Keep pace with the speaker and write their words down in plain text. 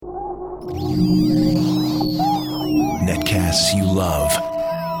Netcasts you love.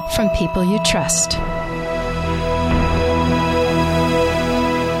 From people you trust.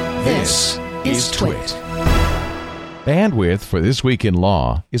 This is Twit. Bandwidth for This Week in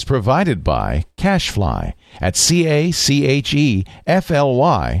Law is provided by CacheFly at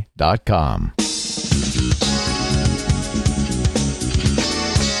CACHEFLY.com.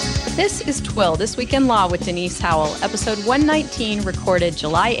 This is Twill, This Week in Law with Denise Howell, episode 119, recorded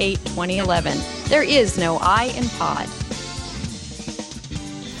July 8, 2011. There is no I in pod.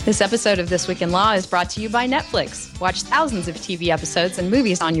 This episode of This Week in Law is brought to you by Netflix. Watch thousands of TV episodes and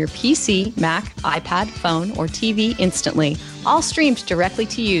movies on your PC, Mac, iPad, phone, or TV instantly. All streamed directly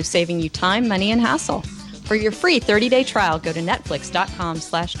to you, saving you time, money, and hassle. For your free 30-day trial, go to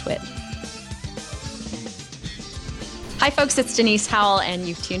netflix.com/twit. Hi, folks. It's Denise Howell, and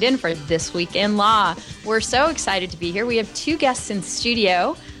you've tuned in for This Week in Law. We're so excited to be here. We have two guests in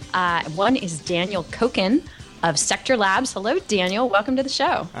studio. One is Daniel Koken of Sector Labs. Hello, Daniel. Welcome to the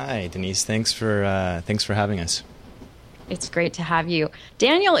show. Hi, Denise. Thanks for having us. It's great to have you.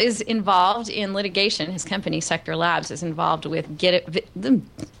 Daniel is involved in litigation. His company, Sector Labs, is involved with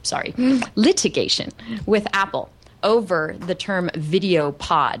litigation with Apple over the term video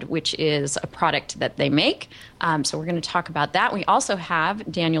pod, which is a product that they make. So we're going to talk about that. We also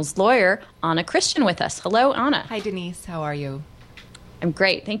have Daniel's lawyer, Anna Christian, with us. Hello, Anna. Hi, Denise. How are you? I'm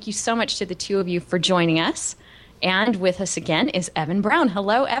great. Thank you so much to the two of you for joining us. And with us again is Evan Brown.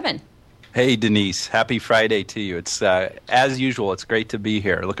 Hello, Evan. Hey, Denise. Happy Friday to you. It's as usual. It's great to be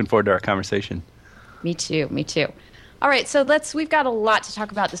here. Looking forward to our conversation. Me too. All right, so we've got a lot to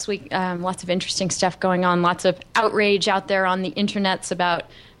talk about this week. Lots of interesting stuff going on. Lots of outrage out there on the internets about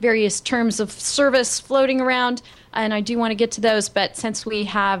various terms of service floating around. And I do want to get to those, but since we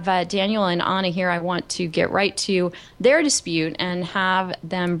have Daniel and Anna here, I want to get right to their dispute and have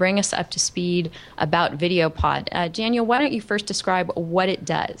them bring us up to speed about VideoPod. Daniel, why don't you first describe what it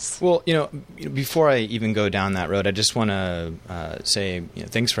does? Well, before I even go down that road, I just want to say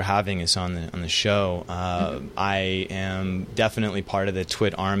thanks for having us on the show. I am definitely part of the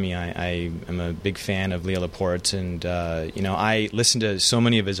Twit army. I am a big fan of Leo Laporte, and I listen to so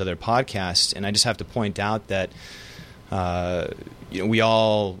many of his other podcasts, and I just have to point out that we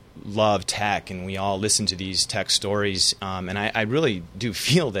all love tech and we all listen to these tech stories, and I really do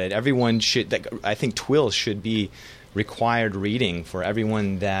feel that everyone I think Twill should be required reading for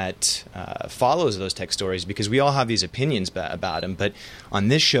everyone that follows those tech stories, because we all have these opinions about them. But on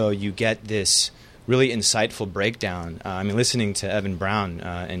this show, you get this really insightful breakdown. Listening to Evan Brown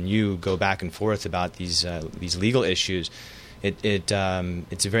and you go back and forth about these legal issues. It's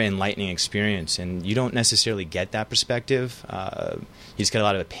a very enlightening experience, and you don't necessarily get that perspective. You just get a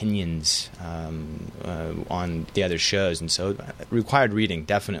lot of opinions on the other shows, and so required reading,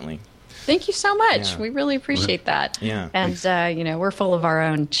 definitely. Thank you so much. Yeah. We really appreciate that. Yeah. And, we're full of our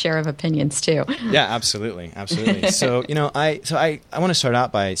own share of opinions, too. Yeah, absolutely. So, I want to start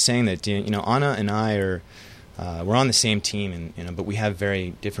out by saying that, Anna and I are... we're on the same team, but we have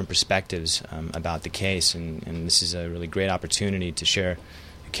very different perspectives about the case, and this is a really great opportunity to share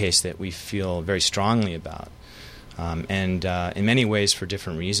a case that we feel very strongly about, and in many ways for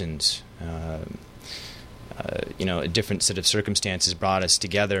different reasons. A different set of circumstances brought us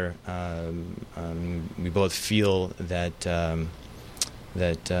together. We both feel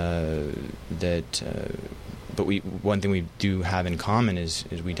but one thing we do have in common is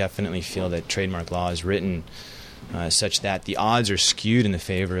we definitely feel that trademark law is written such that the odds are skewed in the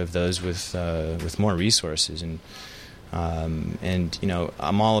favor of those with more resources, and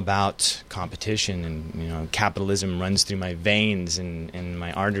I'm all about competition, and capitalism runs through my veins and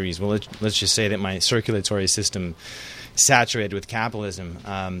my arteries. Well, let's just say that my circulatory system is saturated with capitalism,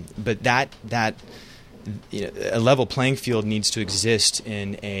 but that a level playing field needs to exist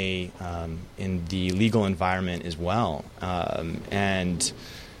in the legal environment as well, and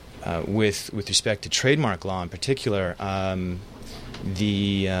with respect to trademark law in particular, how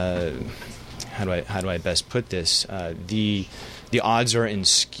do I best put this? The odds are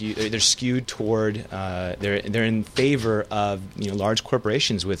they're skewed toward they're in favor of large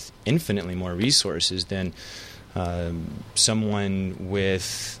corporations with infinitely more resources than someone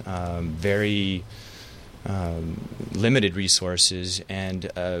with very limited resources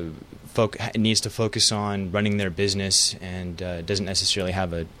and needs to focus on running their business and doesn't necessarily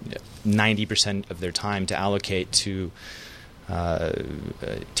have a 90% of their time to allocate to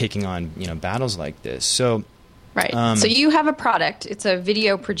taking on battles like this. So right. So you have a product. It's a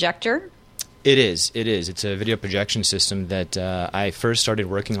video projector. It is. It's a video projection system that I first started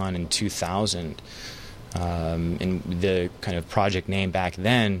working on in 2000. And the kind of project name back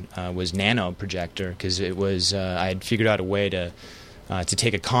then was Nano Projector, because it was I had figured out a way to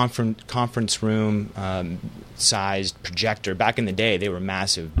take a conference room sized projector. Back in the day, they were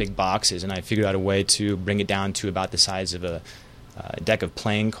massive, big boxes, and I figured out a way to bring it down to about the size of a deck of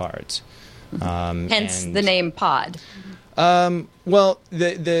playing cards. Hence the name Pod. Well,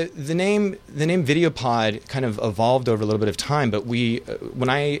 the name VideoPod kind of evolved over a little bit of time, but when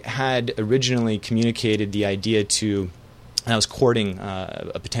I had originally communicated the idea to, and I was courting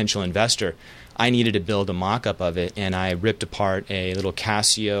a potential investor, I needed to build a mock-up of it, and I ripped apart a little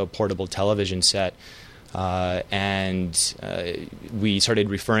Casio portable television set, and we started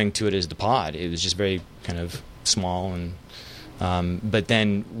referring to it as the Pod. It was just very kind of small, and but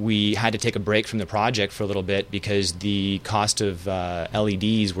then we had to take a break from the project for a little bit because the cost of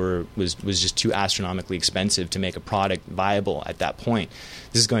LEDs was just too astronomically expensive to make a product viable at that point.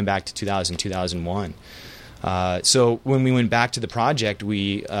 This is going back to 2000, 2001. So when we went back to the project,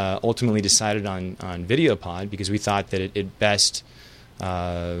 we ultimately decided on VideoPod because we thought that it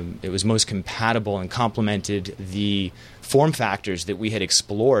was most compatible and complemented the form factors that we had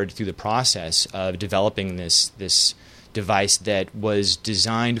explored through the process of developing this device that was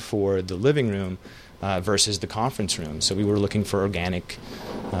designed for the living room versus the conference room. So we were looking for organic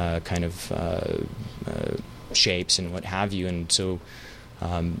kind of shapes and what have you, and so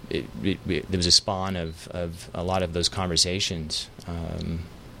there was a spawn of a lot of those conversations.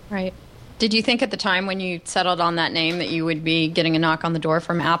 Right. Did you think at the time when you settled on that name that you would be getting a knock on the door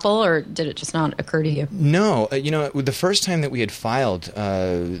from Apple, or did it just not occur to you? No. The first time that we had filed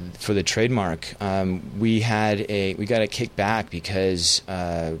for the trademark, we got a kickback because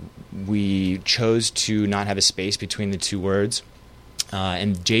we chose to not have a space between the two words.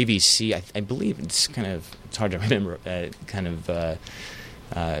 And JVC, I believe it's hard to remember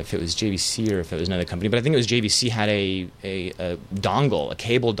if it was JVC or if it was another company, but I think it was JVC had a dongle, a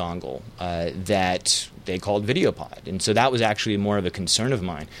cable dongle that they called VideoPod, and so that was actually more of a concern of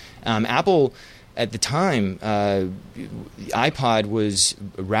mine. Apple, at the time, iPod was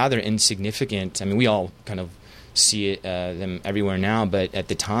rather insignificant. I mean, we all kind of see them everywhere now, but at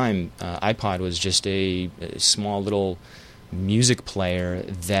the time, iPod was just a small little music player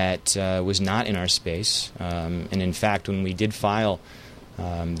that was not in our space. And in fact, when we did file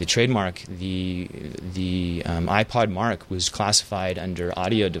the trademark, the iPod mark was classified under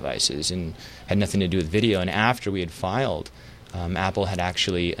audio devices and had nothing to do with video. And after we had filed, Apple had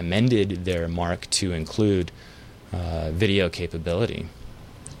actually amended their mark to include video capability.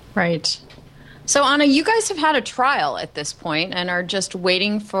 Right. So, Anna, you guys have had a trial at this point and are just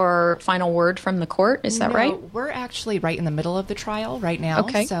waiting for final word from the court. Is that right? We're actually right in the middle of the trial right now.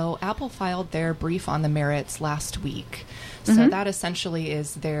 Okay. So Apple filed their brief on the merits last week. So that essentially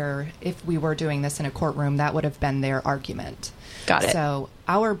is if we were doing this in a courtroom, that would have been their argument. Got it. So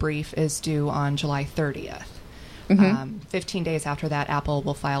our brief is due on July 30th. 15 days after that, Apple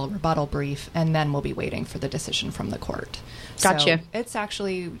will file a rebuttal brief, and then we'll be waiting for the decision from the court. Gotcha. So it's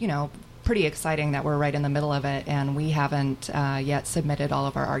actually, pretty exciting that we're right in the middle of it, and we haven't yet submitted all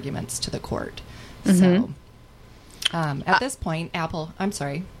of our arguments to the court. So at this point, Apple, I'm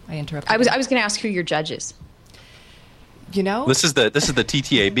sorry, I interrupted. I was going to ask who your judge is. This is the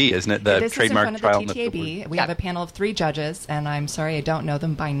TTAB, isn't it? The this trademark is in trial. front of the TTAB. We have a panel of 3 judges, and I'm sorry I don't know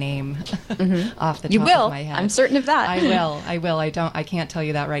them by name off the top You will. of my head. I'm certain of that. I will. I can't tell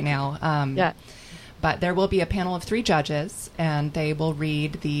you that right now. Yeah. But there will be a panel of 3 judges, and they will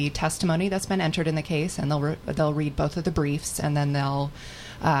read the testimony that's been entered in the case, and they'll read both of the briefs, and then they'll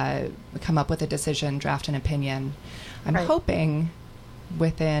come up with a decision, draft an opinion. I'm hoping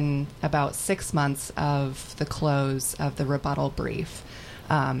within about 6 months of the close of the rebuttal brief.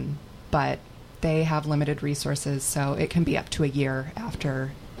 But they have limited resources, so it can be up to a year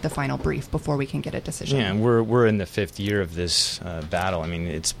after the final brief before we can get a decision. Yeah, and we're in the 5th year of this battle. I mean,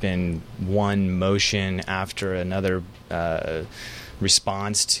 it's been one motion after another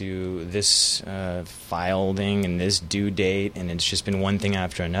response to this filing and this due date, and it's just been one thing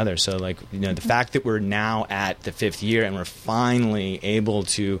after another. So, the fact that we're now at the 5th year and we're finally able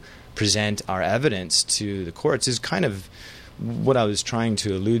to present our evidence to the courts is kind of what I was trying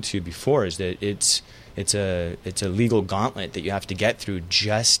to allude to before, is that it's a legal gauntlet that you have to get through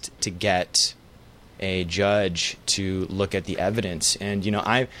just to get a judge to look at the evidence. And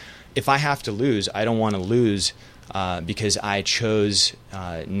if I have to lose, I don't want to lose because I chose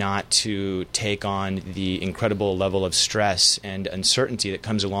not to take on the incredible level of stress and uncertainty that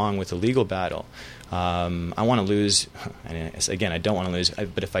comes along with a legal battle. I want to lose, and again, I don't want to lose,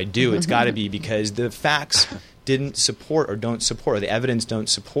 but if I do, it's got to be because the facts didn't support or don't support, or the evidence don't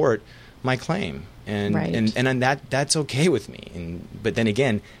support my claim. and Right. and that's okay with me. But then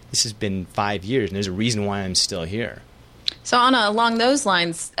again, this has been 5 years, and there's a reason why I'm still here. So, Anna, along those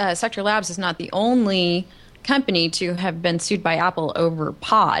lines, Sector Labs is not the only company to have been sued by Apple over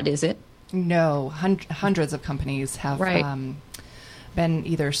Pod, is it? No, hundreds of companies have Right. been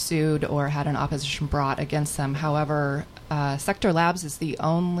either sued or had an opposition brought against them. However, Sector Labs is the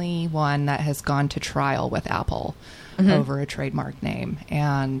only one that has gone to trial with Apple over a trademark name.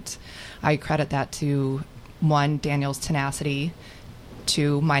 And I credit that to, one, Daniel's tenacity,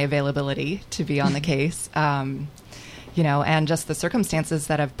 two, my availability to be on the case. And just the circumstances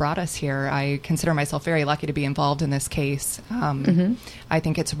that have brought us here. I consider myself very lucky to be involved in this case. I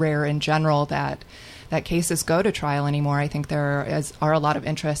think it's rare in general that cases go to trial anymore. I think there are a lot of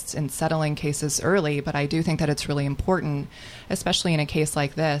interests in settling cases early, but I do think that it's really important, especially in a case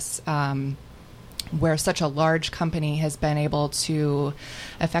like this, where such a large company has been able to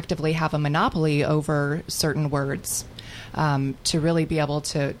effectively have a monopoly over certain words, to really be able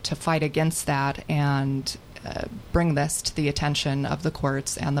to fight against that and bring this to the attention of the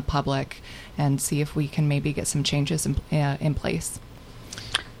courts and the public and see if we can maybe get some changes in place.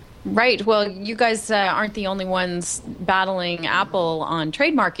 Right. Well, you guys aren't the only ones battling Apple on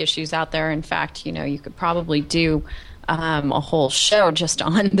trademark issues out there. In fact, you could probably do a whole show just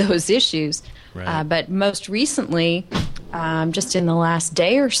on those issues. Right. But most recently, just in the last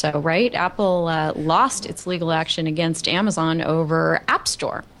day or so, right, Apple lost its legal action against Amazon over App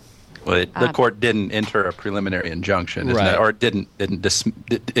Store. Well, the court didn't enter a preliminary injunction, isn't Right. it? Or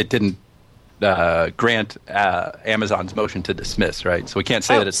it didn't grant Amazon's motion to dismiss, right? So we can't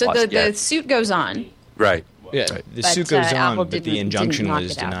say that it's so lost the yet. suit goes on. Right. Yeah, Right. the But, suit goes on, Apple but the didn't injunction knock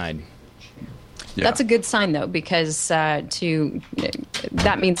was it out. denied. Yeah. That's a good sign, though, because that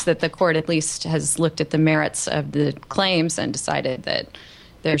means that the court at least has looked at the merits of the claims and decided that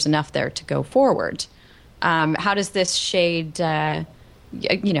there's enough there to go forward. How does this shade?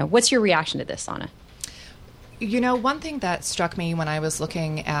 What's your reaction to this, Anna? One thing that struck me when I was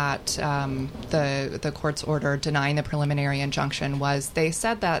looking at the court's order denying the preliminary injunction was they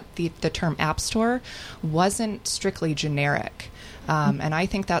said that the term App Store wasn't strictly generic. And I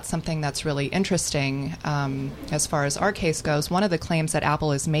think that's something that's really interesting as far as our case goes. One of the claims that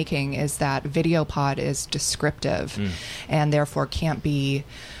Apple is making is that VideoPod is descriptive and therefore can't be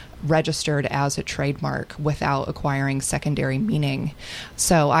registered as a trademark without acquiring secondary meaning.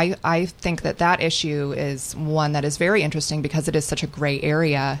 So I think that issue is one that is very interesting because it is such a gray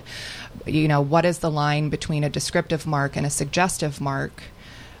area. What is the line between a descriptive mark and a suggestive mark?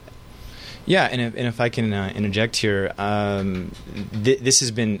 Yeah, and if I can interject here, this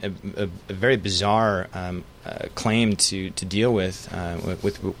has been a very bizarre claim to deal with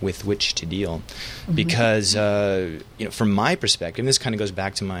which to deal, because from my perspective, and this kind of goes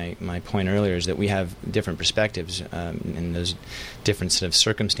back to my point earlier, is that we have different perspectives, and those different sort of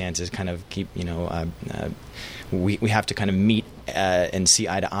circumstances kind of keep we have to kind of meet and see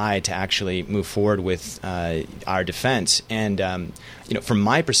eye to eye to actually move forward with our defense. And from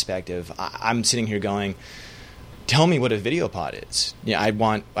my perspective, I'm sitting here going, tell me what a VideoPod is. Yeah,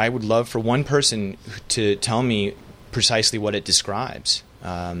 I would love for one person to tell me precisely what it describes.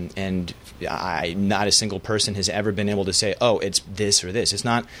 And not a single person has ever been able to say, oh, it's this or this. It's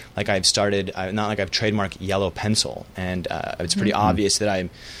not like I've trademarked yellow pencil, and it's pretty obvious that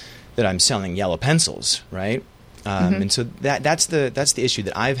I'm selling yellow pencils, right? And so that's the issue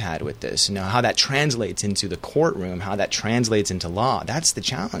that I've had with this. How that translates into the courtroom, how that translates into law, that's the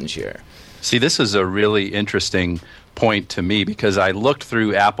challenge here. See, this is a really interesting point to me because I looked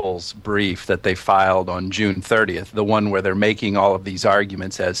through Apple's brief that they filed on June 30th, the one where they're making all of these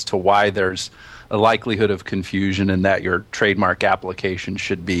arguments as to why there's a likelihood of confusion and that your trademark application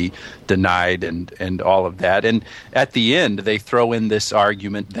should be denied and all of that. And at the end, they throw in this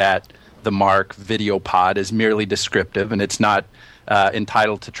argument that the mark VideoPod is merely descriptive and it's not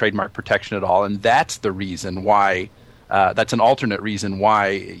entitled to trademark protection at all. And that's the reason why, that's an alternate reason why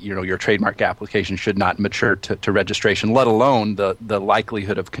your trademark application should not mature to registration, let alone the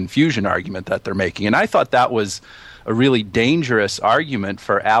likelihood of confusion argument that they're making. And I thought that was a really dangerous argument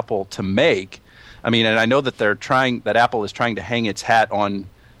for Apple to make. I mean, and I know that Apple is trying to hang its hat on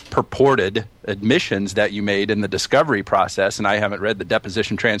purported admissions that you made in the discovery process, and I haven't read the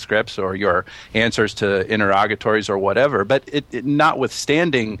deposition transcripts or your answers to interrogatories or whatever, but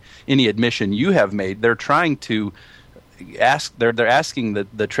notwithstanding any admission you have made, they're trying to they're asking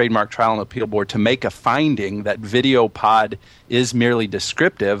the Trademark Trial and Appeal Board to make a finding that VideoPod is merely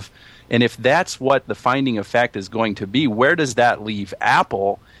descriptive, and if that's what the finding of fact is going to be, where does that leave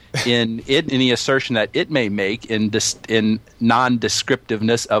Apple in any assertion that it may make in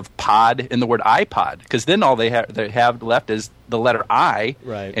non-descriptiveness of pod in the word iPod, because then all they have left is the letter I,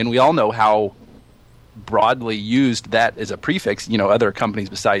 right. And we all know how broadly used that as a prefix. Other companies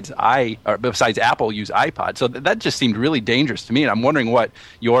besides Apple use iPod. So that just seemed really dangerous to me, and I'm wondering what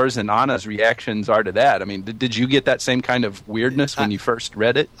yours and Anna's reactions are to that. I mean, did you get that same kind of weirdness when you first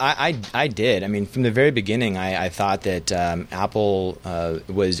read it? I did. I mean, from the very beginning, I thought that Apple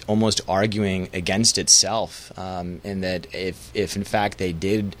was almost arguing against itself, and that if in fact they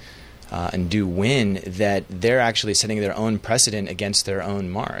did and do win, that they're actually setting their own precedent against their own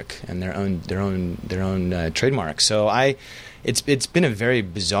mark and their own trademark. So it's been a very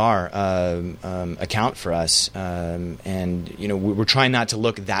bizarre account for us, and we're trying not to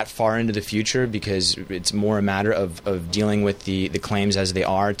look that far into the future because it's more a matter of dealing with the claims as they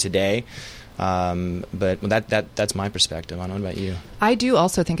are today. But that's my perspective. I don't know about you. I do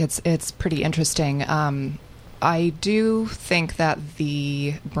also think it's pretty interesting. I do think that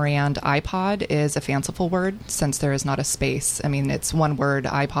the brand iPod is a fanciful word since there is not a space. I mean, it's one word,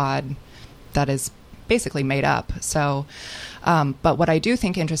 iPod, that is basically made up. So, but what I do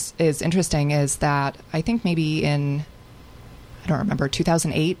think is interesting is that I think maybe in, I don't remember,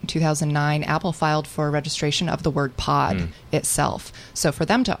 2008, 2009, Apple filed for registration of the word pod itself. So for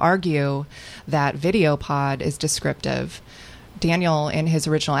them to argue that video pod is descriptive, Daniel, in his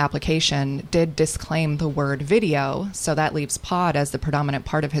original application, did disclaim the word video, so that leaves pod as the predominant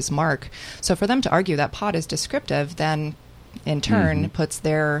part of his mark. So for them to argue that pod is descriptive, then in turn puts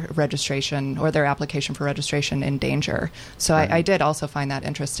their registration or their application for registration in danger. So I did also find that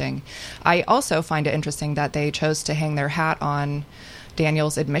interesting. I also find it interesting that they chose to hang their hat on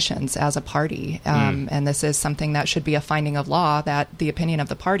Daniel's admissions as a party. And this is something that should be a finding of law, that the opinion of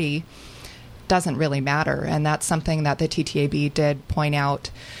the party doesn't really matter. And that's something that the TTAB did point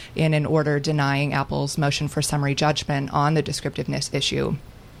out in an order denying Apple's motion for summary judgment on the descriptiveness issue.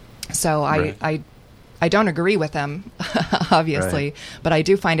 So I don't agree with them, obviously, but I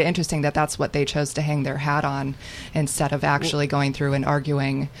do find it interesting that that's what they chose to hang their hat on instead of actually going through and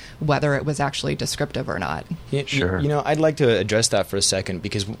arguing whether it was actually descriptive or not. Sure. I'd like to address that for a second,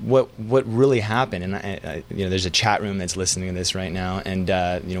 because what really happened, and I there's a chat room that's listening to this right now, and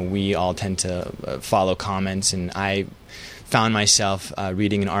we all tend to follow comments, and I found myself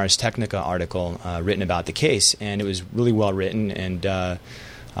reading an Ars Technica article written about the case, and it was really well written and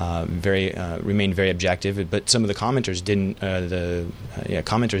remained very objective, but some of the commenters didn't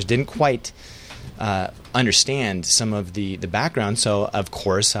quite understand some of the background. So of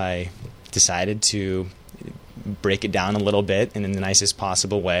course I decided to break it down a little bit and in the nicest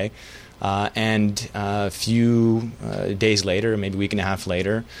possible way. And a few days later, maybe a week and a half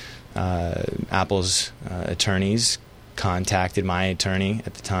later, Apple's attorneys contacted my attorney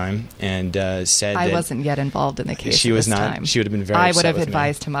at the time and said I that wasn't yet involved in the case. She was not. Time. She would have been very. I would upset have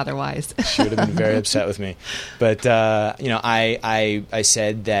advised him otherwise. She would have been very upset with me. But I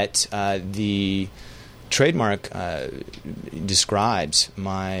said that the trademark describes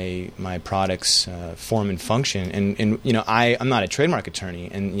my product's form and function, and I'm not a trademark attorney,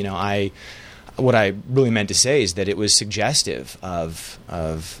 and what I really meant to say is that it was suggestive of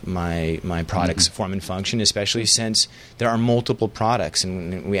my product's form and function, especially since there are multiple products,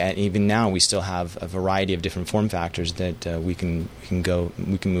 and even now we still have a variety of different form factors that we can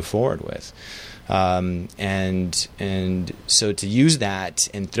move forward with, and so to use that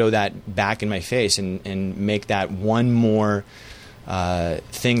and throw that back in my face and make that one more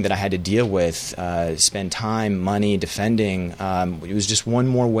thing that I had to deal with, spend time, money defending. It was just one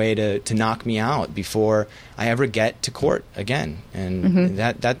more way to knock me out before I ever get to court again, and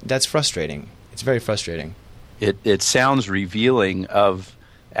that's frustrating. It's very frustrating. It sounds revealing of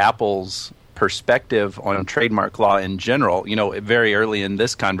Apple's perspective on trademark law in general. Very early in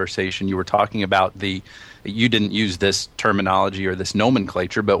this conversation, you were talking about you didn't use this terminology or this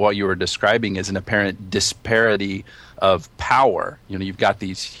nomenclature, but what you were describing is an apparent disparity of power. You've got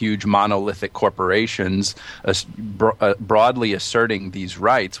these huge monolithic corporations broadly asserting these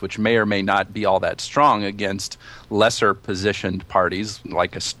rights, which may or may not be all that strong against lesser positioned parties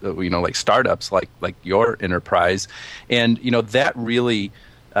like like startups like your enterprise, and that really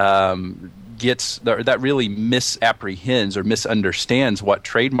really misapprehends or misunderstands what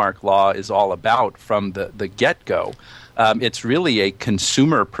trademark law is all about from the get-go. It's really a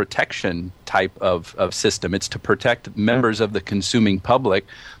consumer protection type of system. It's to protect members of the consuming public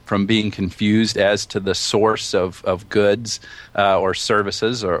from being confused as to the source of goods or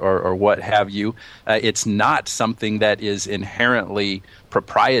services or what have you. It's not something that is inherently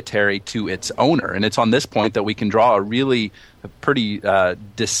proprietary to its owner. And it's on this point that we can draw a pretty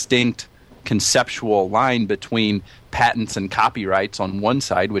distinct conceptual line between patents and copyrights on one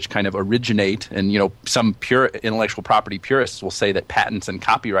side, which kind of originate, and some pure intellectual property purists will say that patents and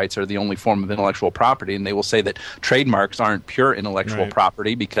copyrights are the only form of intellectual property, and they will say that trademarks aren't pure intellectual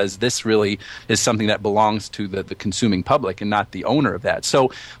property because this really is something that belongs to the consuming public and not the owner of that.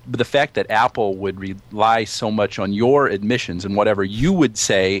 So the fact that Apple would rely so much on your admissions and whatever you would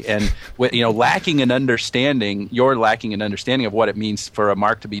say, and lacking an understanding of what it means for a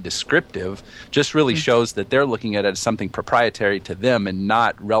mark to be descriptive, just really shows that they're looking at it as something proprietary to them and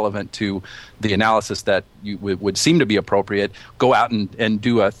not relevant to the analysis that would seem to be appropriate. Go out and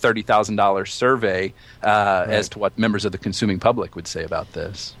do a $30,000 survey as to what members of the consuming public would say about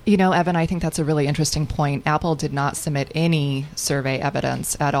this. Evan, I think that's a really interesting point. Apple did not submit any survey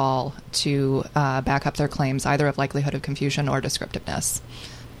evidence at all to back up their claims, either of likelihood of confusion or descriptiveness.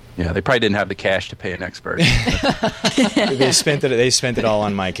 Yeah, they probably didn't have the cash to pay an expert. They spent it all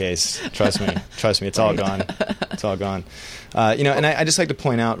on my case. Trust me, it's all gone. It's all gone. And I just like to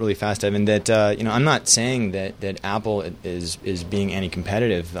point out really fast, Evan, that I'm not saying that Apple is being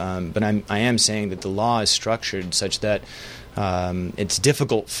anti-competitive, but I am saying that the law is structured such that it's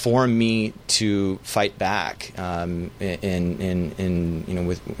difficult for me to fight back with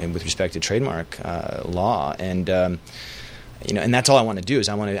respect to trademark law, and that's all I want to do is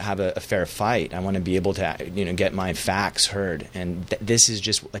I want to have a fair fight. I want to be able to get my facts heard, and this is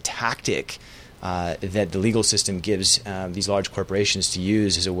just a tactic that the legal system gives these large corporations to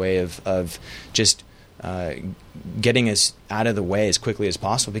use as a way of just getting us out of the way as quickly as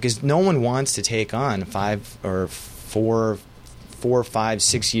possible, because no one wants to take on 4, 5,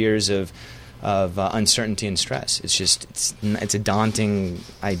 6 years of uncertainty and stress. It's a daunting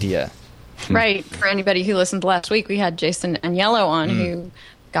idea. Right. For anybody who listened last week, we had Jason Agnello on who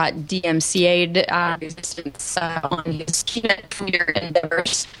got DMCA'd out of existence on his Keynote Twitter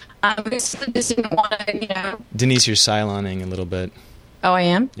endeavors. Just didn't want to, Denise, you're siloning a little bit. Oh, I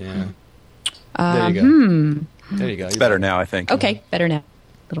am? Yeah. There you go. There you go. It's better now, I think. Okay, better now.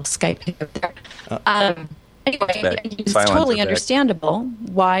 Little Skype hiccup there. Anyway, it's Silence totally understandable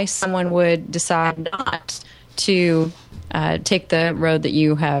why someone would decide not to take the road that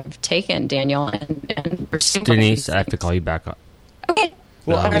you have taken, Daniel, and pursue. Denise, I have to call you back up. Okay.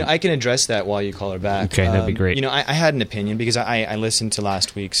 Well, I can address that while you call her back. Okay, that'd be great. I had an opinion because I listened to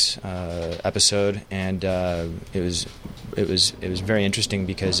last week's episode, and it was very interesting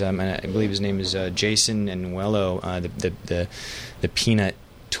because I believe his name is Jason Agnello, the peanut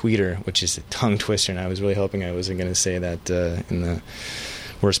tweeter, which is a tongue twister, and I was really hoping I wasn't going to say that in the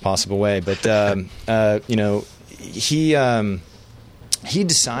worst possible way, but he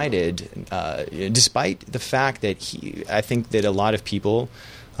decided, despite the fact that I think that a lot of people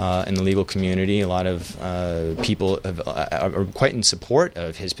in the legal community, a lot of people are quite in support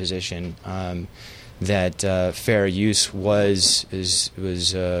of his position, that fair use was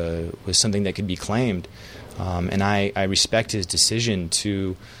something that could be claimed, and I respect his decision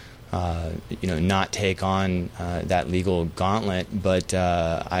to not take on that legal gauntlet, but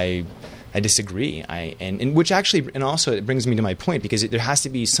I disagree. And also it brings me to my point, because there has to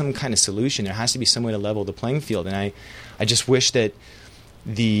be some kind of solution. There has to be some way to level the playing field. And I just wish that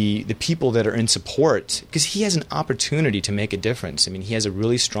the people that are in support, because he has an opportunity to make a difference. I mean, he has a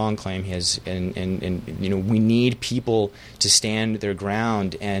really strong claim. He has, and we need people to stand their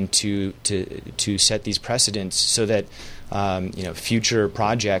ground and to set these precedents so that future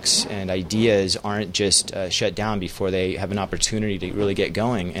projects and ideas aren't just shut down before they have an opportunity to really get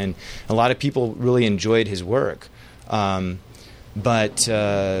going. And a lot of people really enjoyed his work, but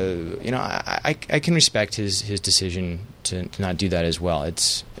I can respect his decision to not do that as well.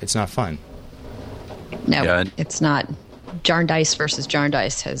 It's not fun. No, it's not. Jarndyce versus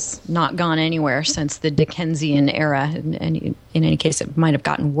Jarndyce has not gone anywhere since the Dickensian era, and in any case, it might have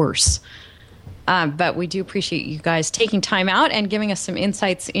gotten worse. But we do appreciate you guys taking time out and giving us some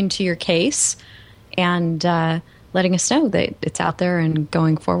insights into your case, and letting us know that it's out there and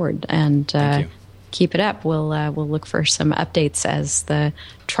going forward. And keep it up. We'll look for some updates as the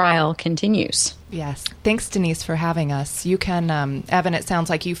trial continues. Yes. Thanks, Denise, for having us. You can, Evan, it sounds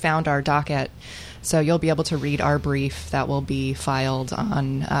like you found our docket, so you'll be able to read our brief that will be filed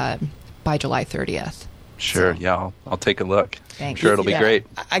on by July 30th. Sure, So- yeah, I'll take a look. Thanks. I'm sure it'll be Yeah. great.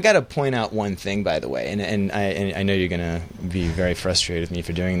 I got to point out one thing, by the way, and I know you're going to be very frustrated with me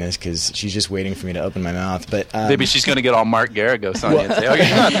for doing this because she's just waiting for me to open my mouth. But Maybe she's going to get all Mark Garagos on you and say,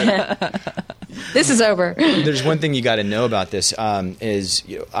 okay, This is over. there's one thing you got to know about this is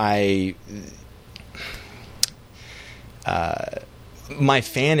my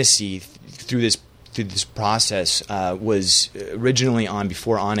fantasy through this process was originally on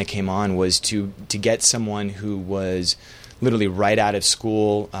before Anna came on was to get someone who was literally right out of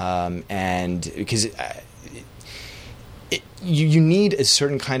school and because you need a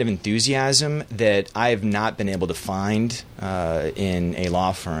certain kind of enthusiasm that I have not been able to find in a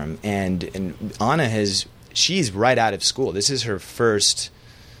law firm, and Anna she's right out of school. This is her first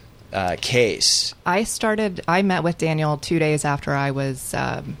case. I met with Daniel 2 days after I was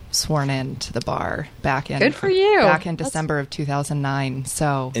sworn in to the bar back in Good for you. back in That's- December of 2009.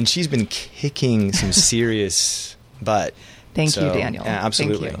 So And she's been kicking some serious butt. Thank you, Daniel. Yeah,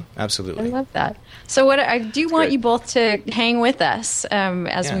 absolutely. Thank you. I Absolutely. love that. So, what I do want great. you both to hang with us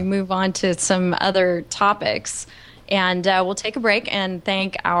as Yeah. we move on to some other topics. And we'll take a break and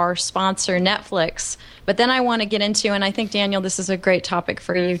thank our sponsor, Netflix. But then I want to get into, and I think, Daniel, this is a great topic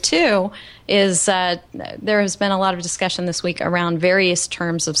for you too, is there has been a lot of discussion this week around various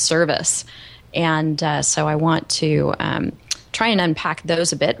terms of service. And so I want to try and unpack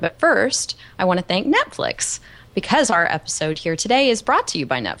those a bit. But first, I want to thank Netflix, because our episode here today is brought to you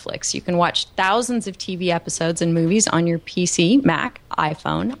by Netflix. You can watch thousands of TV episodes and movies on your PC, Mac,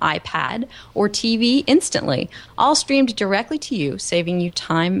 iPhone, iPad, or TV instantly, all streamed directly to you, saving you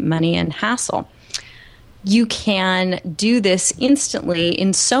time, money, and hassle. You can do this instantly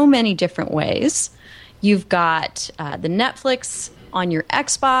in so many different ways. You've got the Netflix on your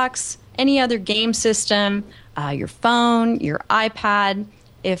Xbox, any other game system, your phone, your iPad.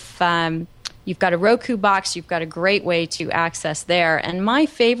 If you've got a Roku box, you've got a great way to access there. And my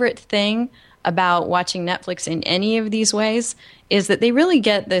favorite thing about watching Netflix in any of these ways is that they really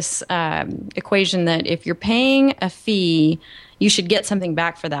get this equation that if you're paying a fee, you should get something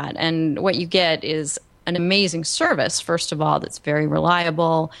back for that. And what you get is an amazing service, first of all, that's very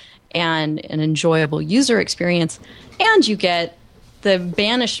reliable and an enjoyable user experience. And you get the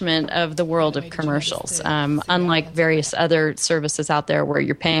banishment of the world of commercials, unlike various other services out there where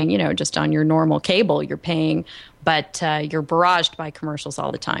you're paying, just on your normal cable, you're paying, but you're barraged by commercials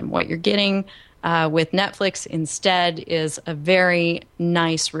all the time. What you're getting with Netflix instead is a very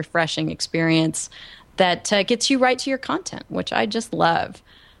nice, refreshing experience that gets you right to your content, which I just love.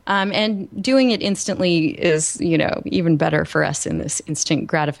 And doing it instantly is, even better for us in this instant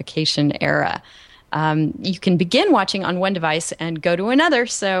gratification era. You can begin watching on one device and go to another,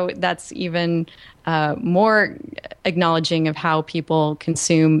 so that's even more acknowledging of how people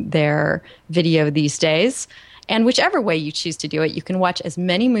consume their video these days. And whichever way you choose to do it, you can watch as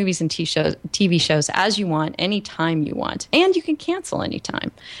many movies and TV shows as you want, anytime you want, and you can cancel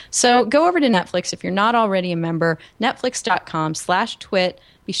anytime. So go over to Netflix if you're not already a member, netflix.com/twit.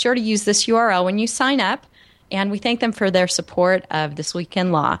 Be sure to use this URL when you sign up, and we thank them for their support of This Week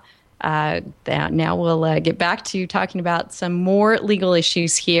in Law. Now we'll get back to talking about some more legal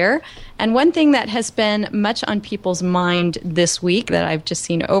issues here. And one thing that has been much on people's mind this week that I've just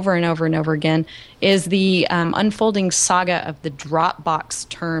seen over and over and over again is the unfolding saga of the Dropbox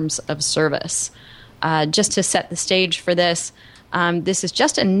terms of service. Just to set the stage for this, this is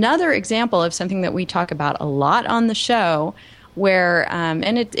just another example of something that we talk about a lot on the show where,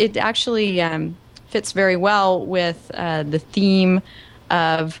 and it actually fits very well with the theme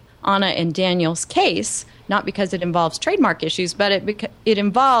of Anna and Daniel's case, not because it involves trademark issues, but it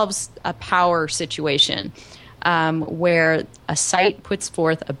involves a power situation where a site puts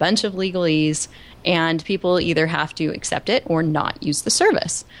forth a bunch of legalese and people either have to accept it or not use the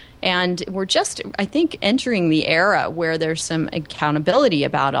service. And we're just, I think, entering the era where there's some accountability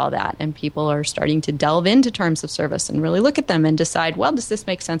about all that, and people are starting to delve into terms of service and really look at them and decide, well, does this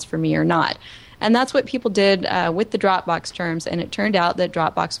make sense for me or not? And that's what people did with the Dropbox terms, and it turned out that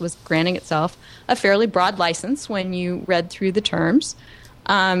Dropbox was granting itself a fairly broad license when you read through the terms,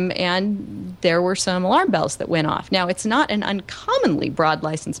 and there were some alarm bells that went off. Now, it's not an uncommonly broad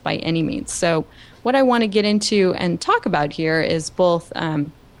license by any means. So what I want to get into and talk about here is both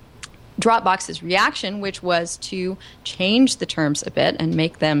Dropbox's reaction, which was to change the terms a bit and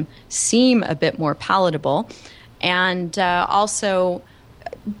make them seem a bit more palatable, and also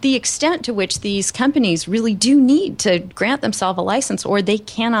the extent to which these companies really do need to grant themselves a license or they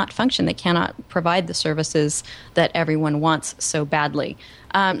cannot function. They cannot provide the services that everyone wants so badly.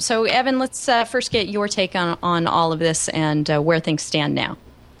 So, Evan, let's first get your take on all of this and where things stand now.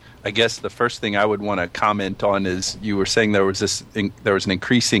 I guess the first thing I would want to comment on is you were saying there was an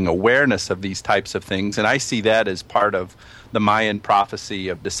increasing awareness of these types of things, and I see that as part of the Mayan prophecy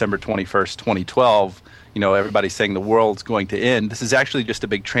of December 21st, 2012. Everybody's saying the world's going to end. This is actually just a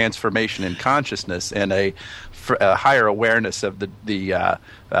big transformation in consciousness and a higher awareness of the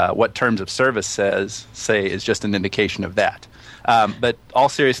what terms of service say is just an indication of that. But all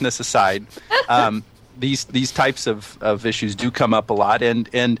seriousness aside, these types of issues do come up a lot,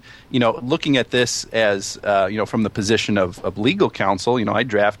 and looking at this as from the position of legal counsel, I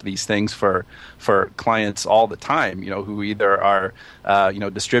draft these things for clients all the time, who either are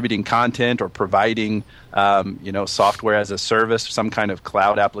distributing content or providing software as a service, some kind of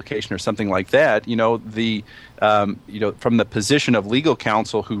cloud application or something like that. From the position of legal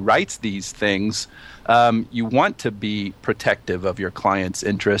counsel who writes these things, you want to be protective of your client's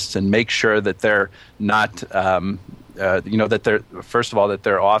interests and make sure that they're not, that they're, first of all, that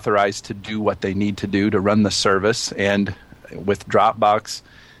they're authorized to do what they need to do to run the service. And with Dropbox,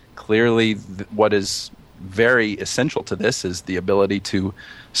 clearly what is very essential to this is the ability to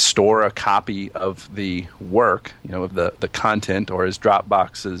store a copy of the work, of the content, or as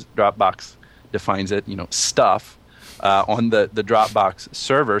Dropbox defines it, stuff, on the Dropbox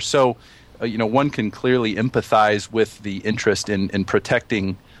server. So, one can clearly empathize with the interest in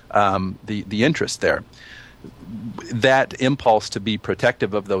protecting the interest there. That impulse to be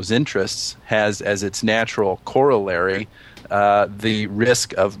protective of those interests has as its natural corollary the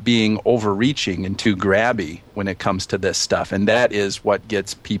risk of being overreaching and too grabby when it comes to this stuff. And that is what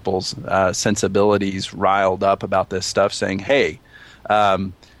gets people's sensibilities riled up about this stuff, saying, hey,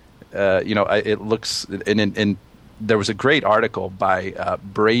 it looks... And there was a great article by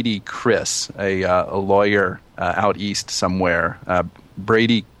Brady Chris, a lawyer out east somewhere.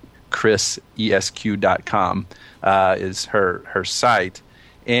 BradyChrisESQ.com is her site.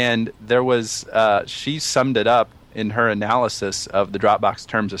 And there was she summed it up in her analysis of the Dropbox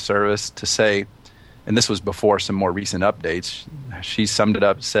terms of service to say, and this was before some more recent updates, she summed it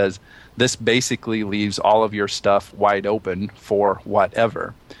up, says, this basically leaves all of your stuff wide open for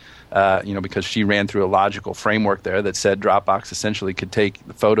whatever. Because she ran through a logical framework there that said Dropbox essentially could take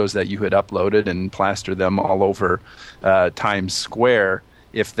the photos that you had uploaded and plaster them all over Times Square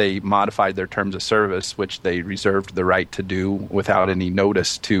if they modified their terms of service, which they reserved the right to do without any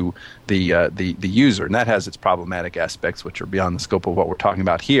notice to the user. And that has its problematic aspects, which are beyond the scope of what we're talking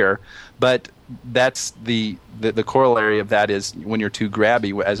about here. But that's the corollary of that is when you're too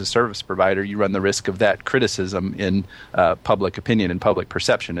grabby as a service provider, you run the risk of that criticism in public opinion and public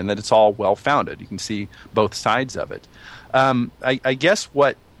perception, and that it's all well-founded. You can see both sides of it. I guess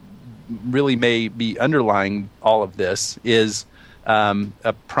what really may be underlying all of this is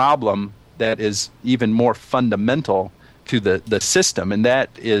a problem that is even more fundamental to the system, and that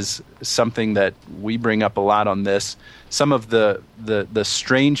is something that we bring up a lot on this. Some of the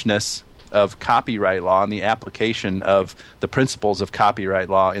strangeness of copyright law and the application of the principles of copyright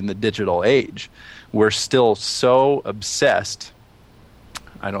law in the digital age. We're still so obsessed.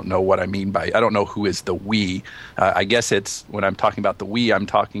 I don't know what I mean by, I don't know who is the we. I guess it's, when I'm talking about the we, I'm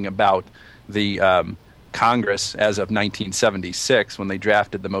talking about the Congress as of 1976 when they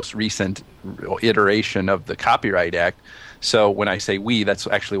drafted the most recent iteration of the Copyright Act. So when I say we, that's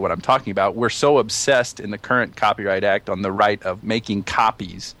actually what I'm talking about. We're so obsessed in the current Copyright Act on the right of making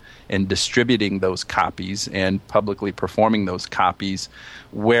copies and distributing those copies and publicly performing those copies,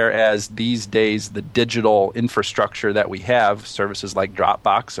 whereas these days the digital infrastructure that we have, services like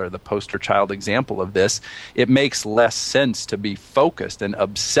Dropbox are the poster child example of this, it makes less sense to be focused and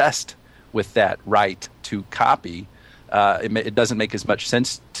obsessed with that right to copy. It doesn't make as much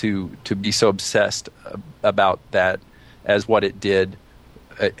sense to be so obsessed about that as what it did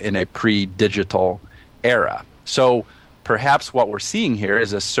in a pre-digital era. So perhaps what we're seeing here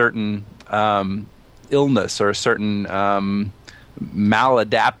is a certain illness or a certain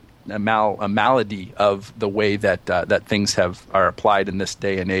malady of the way that things are applied in this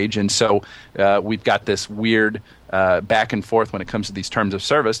day and age. And so we've got this weird back and forth when it comes to these terms of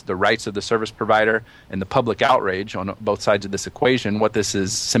service, the rights of the service provider and the public outrage on both sides of this equation. What this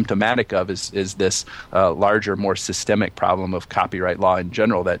is symptomatic of is this larger, more systemic problem of copyright law in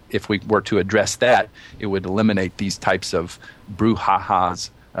general, that if we were to address that, it would eliminate these types of brouhahas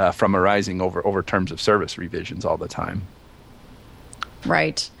from arising over terms of service revisions all the time.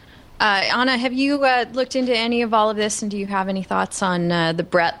 Right. Anna, have you looked into any of all of this, and do you have any thoughts on the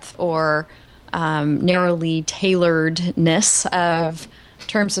breadth or narrowly tailoredness of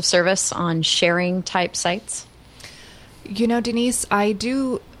terms of service on sharing type sites? Denise, I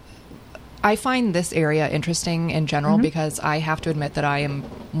find this area interesting in general because I have to admit that I am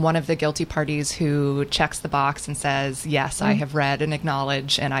one of the guilty parties who checks the box and says, yes, I have read and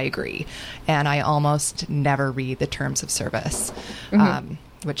acknowledge and I agree. And I almost never read the terms of service,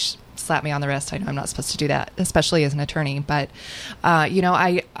 which slap me on the wrist. I know I'm not supposed to do that, especially as an attorney. But,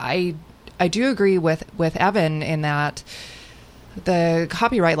 I do agree with Evan in that the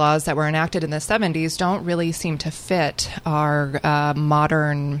copyright laws that were enacted in the 70s don't really seem to fit our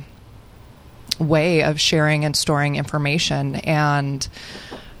modern way of sharing and storing information. And,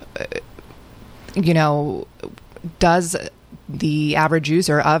 does the average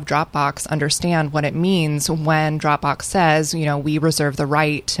user of Dropbox understand what it means when Dropbox says, we reserve the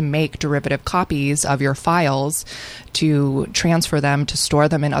right to make derivative copies of your files, to transfer them, to store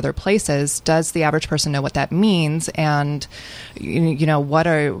them in other places? Does the average person know what that means? And,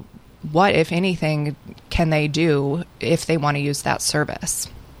 what, if anything, can they do if they want to use that service?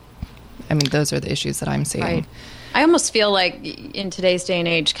 I mean, those are the issues that I'm seeing. Right. I almost feel like in today's day and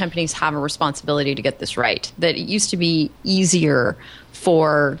age, companies have a responsibility to get this right. That it used to be easier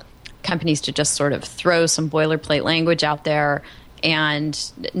for companies to just sort of throw some boilerplate language out there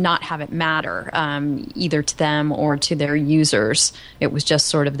and not have it matter either to them or to their users. It was just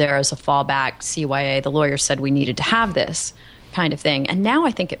sort of there as a fallback. CYA, the lawyer said we needed to have this kind of thing. And now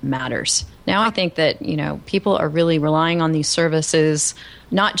I think it matters. Now I think that, people are really relying on these services,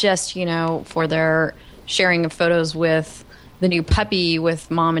 not just, for their sharing of photos with the new puppy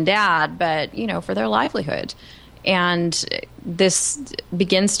with mom and dad, but, for their livelihood. And this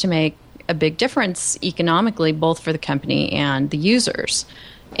begins to make a big difference economically, both for the company and the users.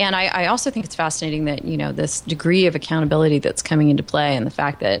 And I also think it's fascinating that, this degree of accountability that's coming into play, and the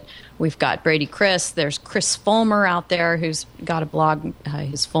fact that we've got Brady Chris, there's Chris Fulmer out there who's got a blog,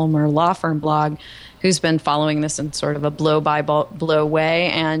 his Fulmer Law Firm blog, who's been following this in sort of a blow-by-blow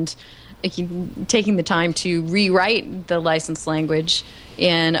way, and taking the time to rewrite the license language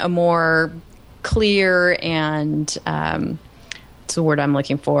in a more clear and it's the word I'm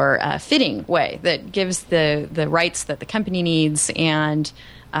looking for, fitting way that gives the rights that the company needs and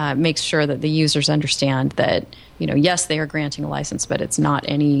makes sure that the users understand that, yes, they are granting a license, but it's not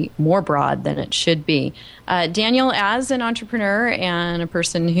any more broad than it should be. Daniel, as an entrepreneur and a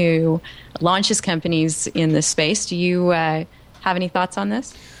person who launches companies in this space, do you have any thoughts on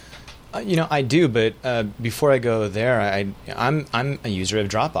this? I do, but before I go there, I'm a user of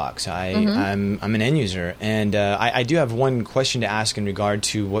Dropbox. I'm an end user, and I do have one question to ask in regard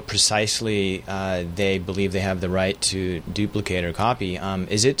to what precisely they believe they have the right to duplicate or copy.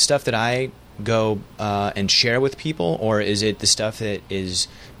 Is it stuff that I go and share with people, or is it the stuff that is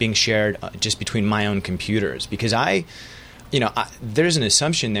being shared just between my own computers? Because there's an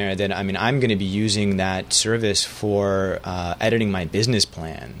assumption there that, I'm going to be using that service for editing my business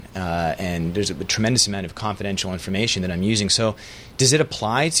plan, and there's a tremendous amount of confidential information that I'm using. So does it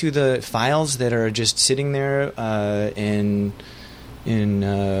apply to the files that are just sitting there in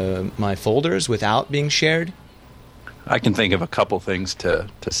my folders without being shared? I can think of a couple things to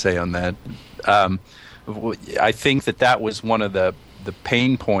say on that. I think that was one of the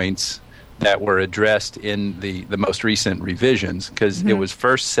pain points that were addressed in the most recent revisions, because it was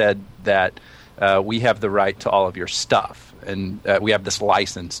first said that we have the right to all of your stuff, and we have this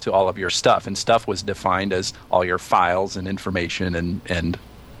license to all of your stuff, and stuff was defined as all your files and information, and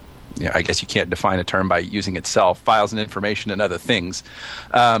I guess you can't define a term by using itself, files and information and other things.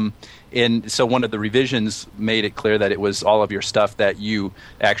 And so one of the revisions made it clear that it was all of your stuff that you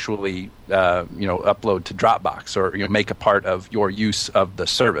actually, upload to Dropbox or make a part of your use of the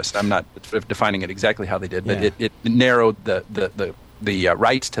service. I'm not defining it exactly how they did, but it narrowed the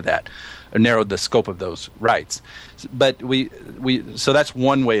rights to that, or narrowed the scope of those rights. But so that's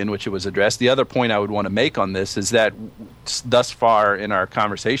one way in which it was addressed. The other point I would want to make on this is that thus far in our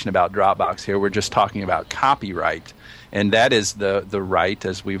conversation about Dropbox here, we're just talking about copyright. And that is the right,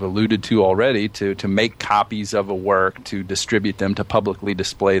 as we've alluded to already, to make copies of a work, to distribute them, to publicly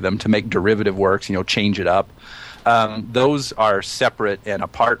display them, to make derivative works, change it up. Those are separate and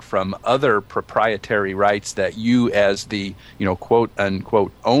apart from other proprietary rights that you as the, quote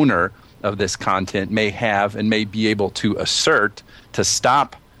unquote owner of this content may have and may be able to assert to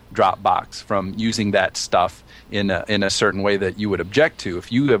stop Dropbox from using that stuff in a certain way that you would object to.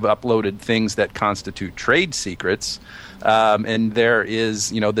 If you have uploaded things that constitute trade secrets, and there is,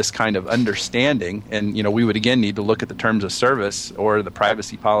 this kind of understanding, and, we would again need to look at the terms of service or the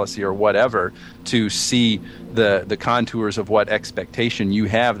privacy policy or whatever to see the contours of what expectation you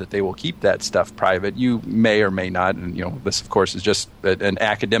have that they will keep that stuff private. You may or may not, and, this, of course, is just an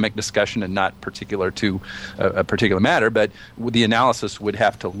academic discussion and not particular to a particular matter, but the analysis would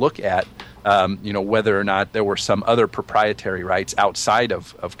have to look at whether or not there were some other proprietary rights outside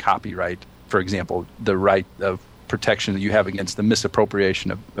of copyright. For example, the right of protection that you have against the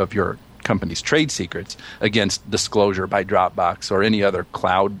misappropriation of your company's trade secrets against disclosure by Dropbox or any other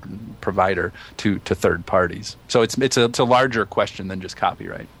cloud provider to third parties. So it's a larger question than just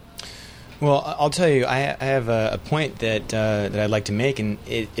copyright. Well, I'll tell you, I have a point that I'd like to make, and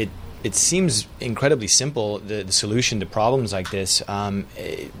it seems incredibly simple, the solution to problems like this.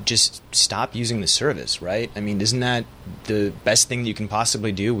 Just stop using the service, right? I mean, isn't that the best thing that you can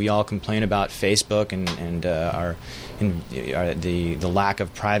possibly do? We all complain about Facebook and the lack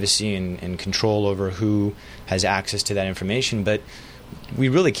of privacy and control over who has access to that information, but we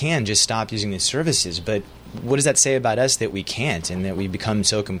really can just stop using these services. But what does that say about us that we can't, and that we become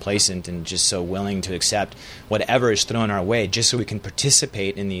so complacent and just so willing to accept whatever is thrown our way just so we can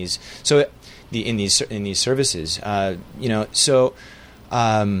participate in these in these services? I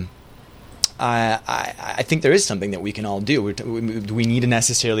think there is something that we can all do. Do we need to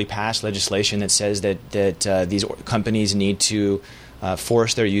necessarily pass legislation that says that these companies need to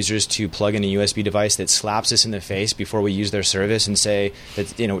force their users to plug in a USB device that slaps us in the face before we use their service and say that,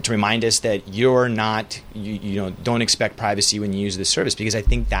 to remind us that you're not, don't expect privacy when you use this service? Because I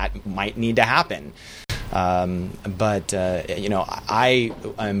think that might need to happen. I'm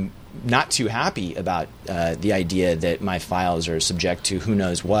not too happy about the idea that my files are subject to who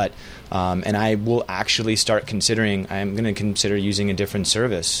knows what, and I will actually start considering. I'm going to consider using a different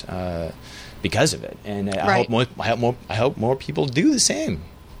service because of it, and I hope more people do the same.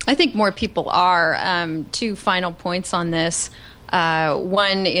 I think more people are. Two final points on this.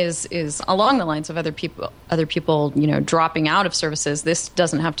 One is along the lines of other people, dropping out of services. This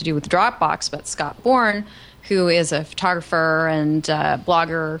doesn't have to do with Dropbox, but Scott Bourne, who is a photographer and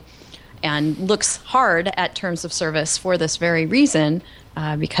blogger, and looks hard at terms of service for this very reason,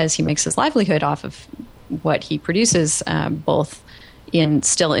 because he makes his livelihood off of what he produces, both in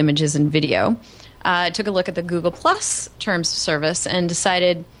still images and video. Took a look at the Google Plus terms of service and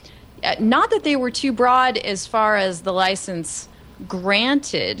decided not that they were too broad as far as the license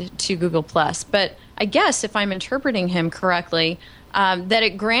granted to Google Plus, but I guess if I'm interpreting him correctly, that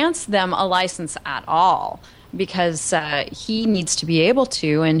it grants them a license at all, because he needs to be able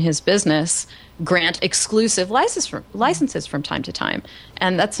to, in his business, grant exclusive licenses from time to time.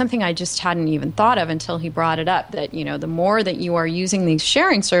 And that's something I just hadn't even thought of until he brought it up, that the more that you are using these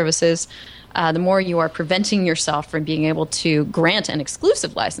sharing services, the more you are preventing yourself from being able to grant an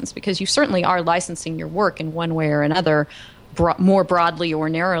exclusive license, because you certainly are licensing your work in one way or another, more broadly or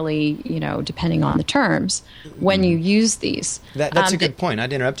narrowly, depending on the terms, when you use these. That's a good point.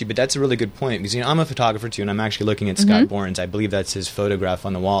 Not to interrupt you, but that's a really good point, because I'm a photographer too, and I'm actually looking at Scott Bourne's. I believe that's his photograph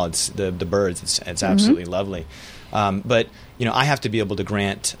on the wall. It's the birds. It's absolutely lovely. But I have to be able to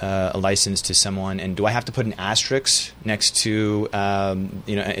grant a license to someone, and do I have to put an asterisk next to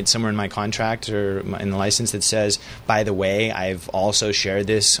it's somewhere in my contract or in the license that says, by the way, I've also shared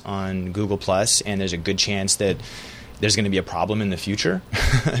this on Google Plus, and there's a good chance that there's going to be a problem in the future?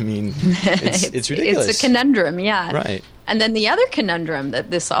 I mean, it's ridiculous. It's a conundrum, yeah. Right. And then the other conundrum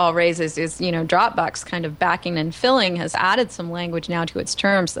that this all raises is, Dropbox kind of backing and filling has added some language now to its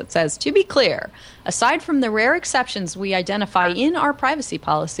terms that says, to be clear, aside from the rare exceptions we identify in our privacy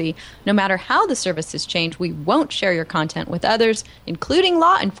policy, no matter how the service is changed, we won't share your content with others, including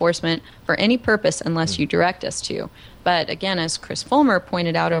law enforcement, for any purpose unless you direct us to. But again, as Chris Fulmer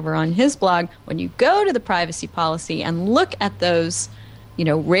pointed out over on his blog, when you go to the privacy policy and look at those,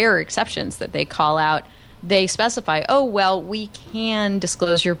 rare exceptions that they call out, they specify, we can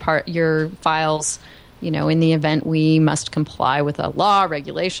disclose your files, in the event we must comply with a law,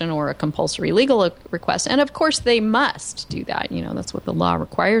 regulation, or a compulsory legal request. And of course, they must do that. That's what the law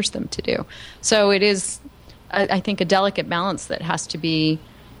requires them to do. So it is, I think, a delicate balance that has to be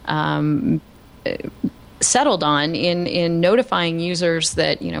settled on in notifying users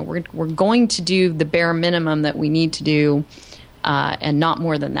that we're going to do the bare minimum that we need to do, and not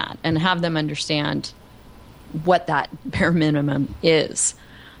more than that, and have them understand what that bare minimum is.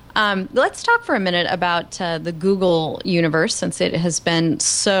 Let's talk for a minute about the Google universe, since it has been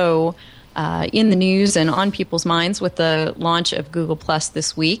so in the news and on people's minds with the launch of Google Plus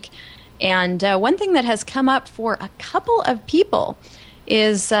this week. And one thing that has come up for a couple of people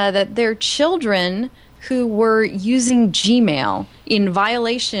is that their children who were using Gmail in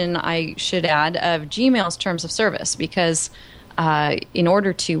violation, I should add, of Gmail's terms of service, because in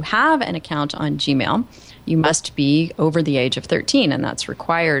order to have an account on Gmail, you must be over the age of 13, and that's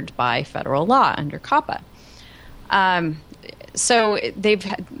required by federal law under COPPA. So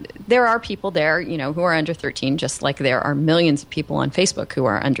there are people there, who are under 13, just like there are millions of people on Facebook who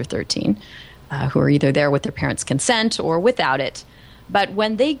are under 13, who are either there with their parents' consent or without it. But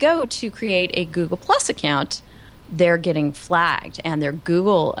when they go to create a Google Plus account, they're getting flagged, and their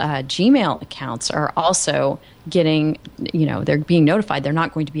Google Gmail accounts are also getting, they're being notified they're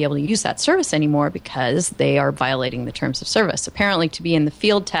not going to be able to use that service anymore because they are violating the terms of service. Apparently, to be in the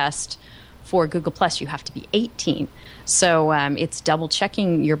field test for Google Plus, you have to be 18. So it's double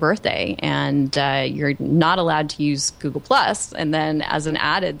checking your birthday, and you're not allowed to use Google Plus. And then, as an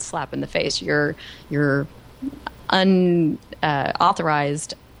added slap in the face, your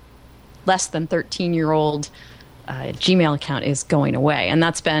unauthorized, less than 13-year-old Gmail account is going away. And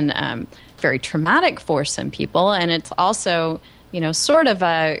that's been very traumatic for some people. And it's also, sort of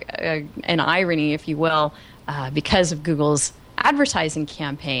an irony, if you will, because of Google's advertising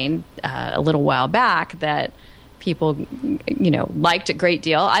campaign a little while back that people, liked a great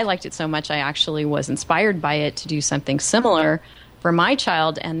deal. I liked it so much I actually was inspired by it to do something similar for my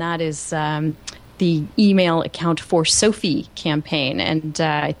child, and that is the email account for Sophie campaign. And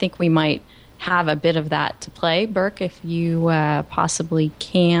I think we might have a bit of that to play, Burke, if you possibly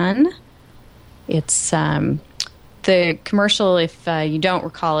can. It's the commercial, if you don't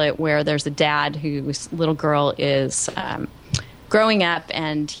recall it, where there's a dad whose little girl is growing up,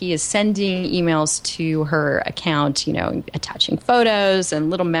 and he is sending emails to her account, attaching photos and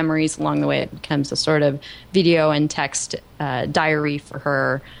little memories along the way. It becomes a sort of video and text diary for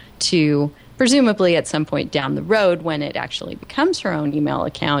her to, presumably at some point down the road, when it actually becomes her own email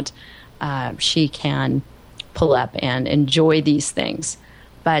account, she can pull up and enjoy these things.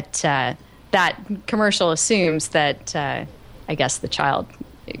 But that commercial assumes that, I guess, the child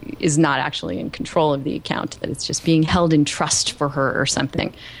is not actually in control of the account, that it's just being held in trust for her or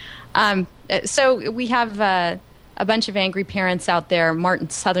something. So we have a bunch of angry parents out there. Martin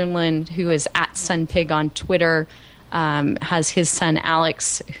Sutherland, who is at SunPig on Twitter, has his son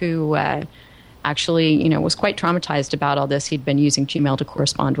Alex, who actually, was quite traumatized about all this. He'd been using Gmail to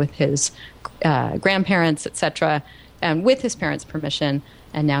correspond with his grandparents, etc., and with his parents' permission.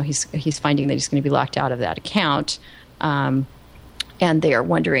 And now he's finding that he's going to be locked out of that account. And they are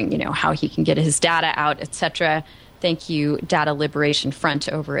wondering, how he can get his data out, etc. Thank you, Data Liberation Front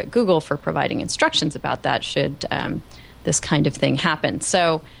over at Google, for providing instructions about that should this kind of thing happen.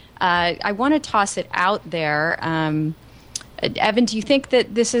 So I want to toss it out there. Evan, do you think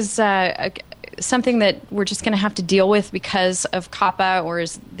that this is something that we're just going to have to deal with because of COPPA, or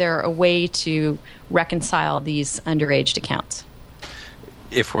is there a way to reconcile these underage accounts?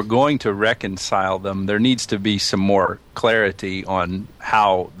 If we're going to reconcile them, there needs to be some more clarity on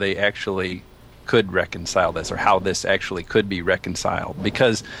how they actually could reconcile this, or how this actually could be reconciled.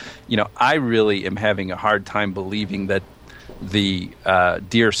 Because, I really am having a hard time believing that the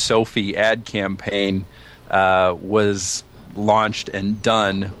Dear Sophie ad campaign was launched and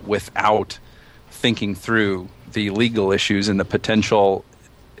done without thinking through the legal issues and the potential,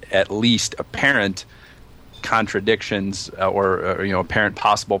 at least apparent contradictions or apparent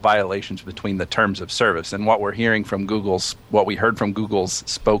possible violations between the terms of service. And what we heard from Google's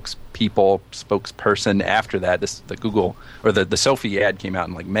spokesperson after that, the Google or the Sophie ad came out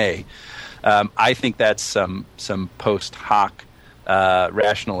in May. I think that's some post hoc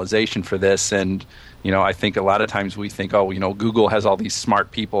rationalization for this. And I think a lot of times we think, Google has all these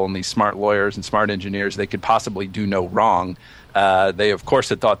smart people and these smart lawyers and smart engineers. They could possibly do no wrong. They, of course,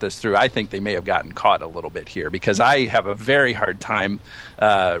 had thought this through. I think they may have gotten caught a little bit here, because I have a very hard time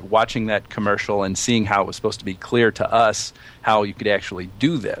watching that commercial and seeing how it was supposed to be clear to us how you could actually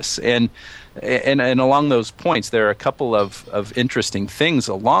do this. And along those points, there are a couple of interesting things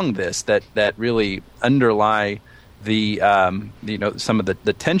along this that really underlie the some of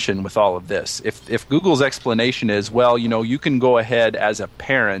the tension with all of this. If Google's explanation is, well, you can go ahead as a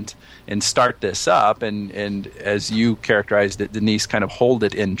parent and start this up, and as you characterized it, Denise, kind of hold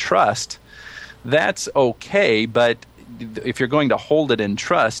it in trust, that's okay. But if you're going to hold it in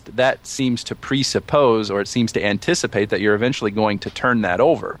trust, that seems to presuppose, or it seems to anticipate, that you're eventually going to turn that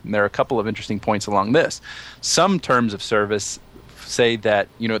over. And there are a couple of interesting points along this. Some terms of service say that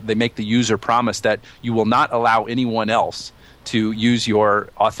they make the user promise that you will not allow anyone else to use your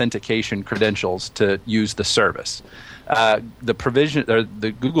authentication credentials to use the service. The provision, or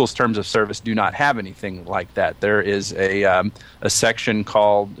the Google's terms of service, do not have anything like that. There is a section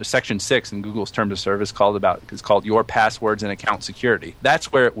called Section 6 in Google's terms of service it's called Your Passwords and Account Security.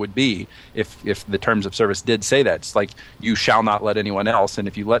 That's where it would be if the terms of service did say that. It's like, you shall not let anyone else, and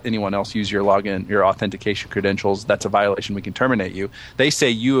if you let anyone else use your login, your authentication credentials, that's a violation. We can terminate you. They say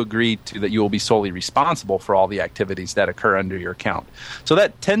you agree to that you will be solely responsible for all the activities that occur under your account. So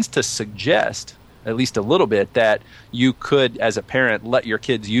that tends to suggest, at least a little bit, that you could, as a parent, let your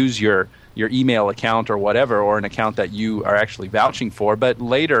kids use your email account or whatever, or an account that you are actually vouching for. But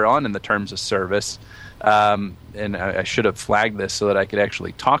later on in the terms of service, and I should have flagged this so that I could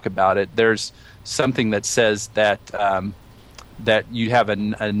actually talk about it, there's something that says that that you have a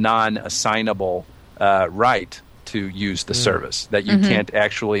non-assignable right to use the service, that you can't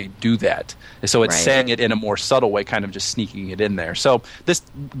actually do that. So it's saying it in a more subtle way, kind of just sneaking it in there. So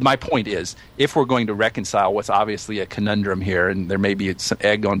my point is, if we're going to reconcile what's obviously a conundrum here, and there may be some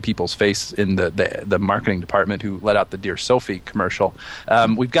egg on people's face in the marketing department who let out the Dear Sophie commercial,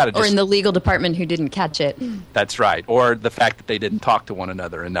 we've got to just... Or in the legal department who didn't catch it. That's right. Or the fact that they didn't talk to one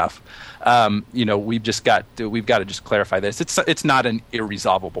another enough. We've got to just clarify this. It's not an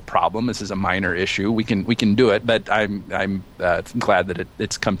irresolvable problem. This is a minor issue. We can do it, but I'm glad that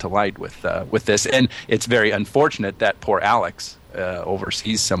it's come to light with this, and it's very unfortunate that poor Alex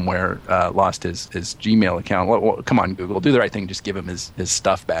overseas somewhere lost his Gmail account. Well, come on, Google, do the right thing. Just give him his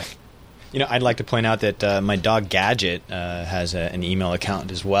stuff back. I'd like to point out that my dog Gadget has an email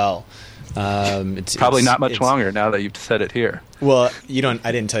account as well. It's probably not much longer now that you've said it here. Well,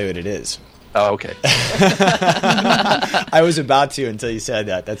 I didn't tell you what it is. Oh, okay. I was about to until you said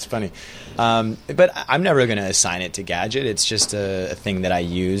that. That's funny. But I'm never going to assign it to Gadget. It's just a thing that I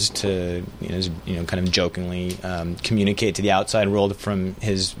use to, kind of jokingly communicate to the outside world from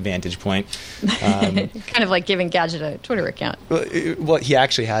his vantage point. Kind of like giving Gadget a Twitter account. Well, he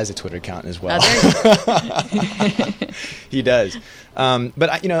actually has a Twitter account as well. He does. But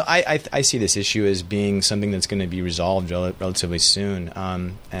I see this issue as being something that's going to be resolved relatively soon,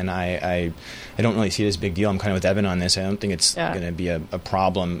 and I don't really see it as a big deal. I'm kind of with Evan on this. I don't think it's going to be a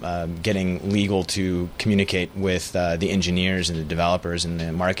problem getting legal to communicate with the engineers and the developers and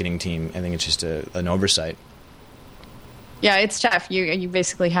the marketing team. I think it's just an oversight. Yeah, it's tough. You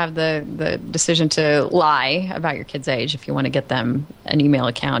basically have the decision to lie about your kid's age if you want to get them an email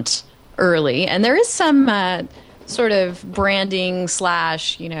account early, and there is some sort of branding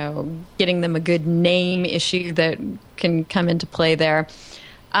 / getting them a good name issue that can come into play there.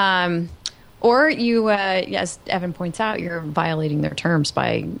 Or you, as Evan points out, you're violating their terms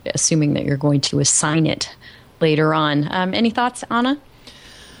by assuming that you're going to assign it later on. Any thoughts, Anna?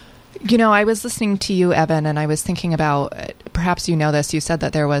 I was listening to you, Evan, and I was thinking about, perhaps you know this, you said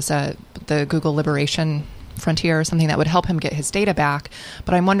that there was the Google Liberation Frontier or something that would help him get his data back.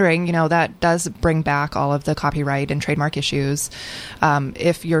 But I'm wondering, that does bring back all of the copyright and trademark issues.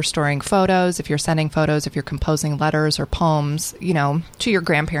 If you're storing photos, if you're sending photos, if you're composing letters or poems, to your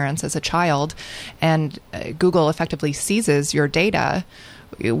grandparents as a child, and Google effectively seizes your data,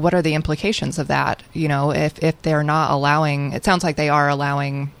 what are the implications of that? If they're not allowing, it sounds like they are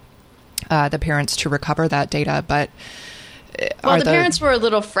allowing the parents to recover that data, but well, the parents were a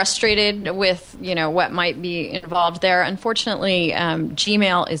little frustrated with, what might be involved there. Unfortunately,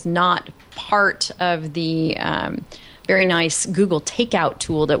 Gmail is not part of the very nice Google Takeout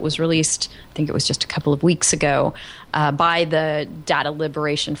tool that was released, I think it was just a couple of weeks ago, by the Data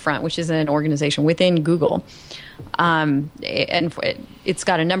Liberation Front, which is an organization within Google. And it's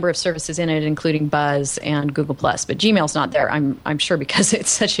got a number of services in it, including Buzz and Google+. But Gmail's not there, I'm sure, because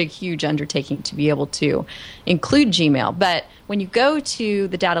it's such a huge undertaking to be able to include Gmail. But when you go to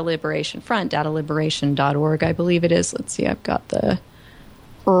the Data Liberation Front, dataliberation.org, I believe it is. Let's see, I've got the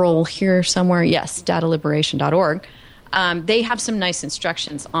URL here somewhere. Yes, dataliberation.org. They have some nice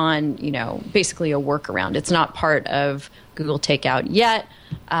instructions on, basically a workaround. It's not part of Google Takeout yet,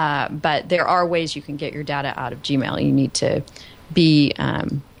 but there are ways you can get your data out of Gmail. You need to be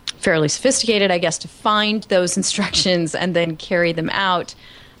fairly sophisticated, I guess, to find those instructions and then carry them out.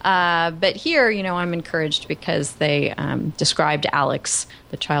 But here, I'm encouraged because they described Alex,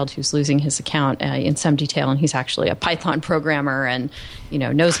 the child who's losing his account, in some detail, and he's actually a Python programmer and,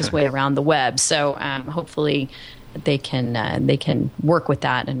 knows his way around the web. So hopefully they can work with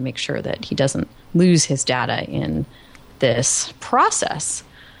that and make sure that he doesn't lose his data in this process.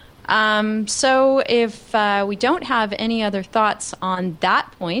 So if we don't have any other thoughts on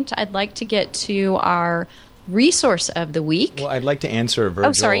that point, I'd like to get to our resource of the week. Well, I'd like to answer Virgil.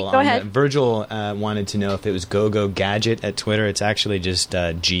 Oh, sorry. Go ahead. Virgil wanted to know if it was GoGo Gadget at Twitter. It's actually just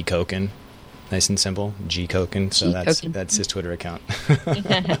G Koken. nice and simple. G Koken. So that's his Twitter account.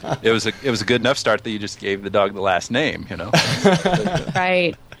 It was a good enough start that you just gave the dog the last name,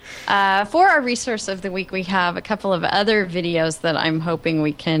 Right. For our resource of the week, we have a couple of other videos that I'm hoping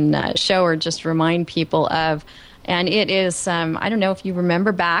we can show or just remind people of. And it is, I don't know if you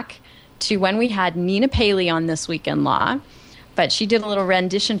remember back to when we had Nina Paley on This Week in Law, but she did a little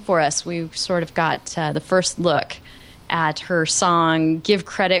rendition for us. We sort of got the first look at her song, Give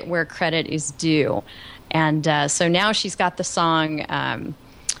Credit Where Credit Is Due. And so now she's got the song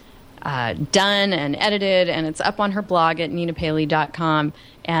done and edited, and it's up on her blog at ninapaley.com.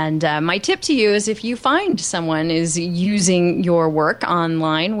 And my tip to you is if you find someone is using your work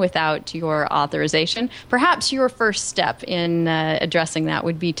online without your authorization, perhaps your first step in addressing that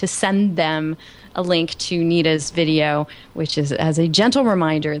would be to send them a link to Nita's video, which is as a gentle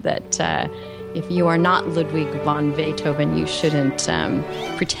reminder that if you are not Ludwig von Beethoven, you shouldn't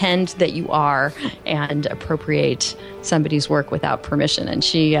pretend that you are and appropriate somebody's work without permission. And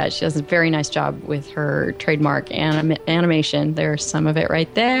she does a very nice job with her trademark animation. There's some of it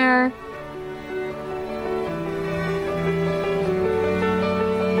right there.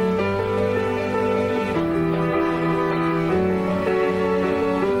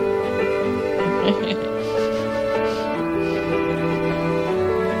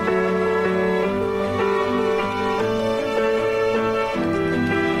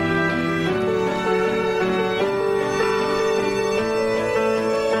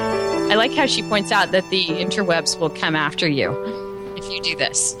 I like how she points out that the interwebs will come after you if you do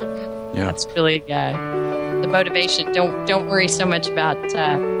this. Yeah. That's really the motivation. Don't worry so much about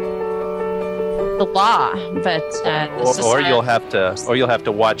the law, but or you'll have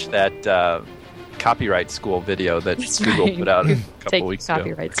to watch that copyright school video that Google put out a couple weeks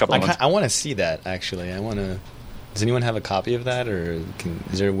ago. I want to see that actually. Does anyone have a copy of that, or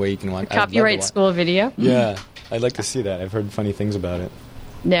is there a way you can watch copyright school video? Yeah, I'd like to see that. I've heard funny things about it.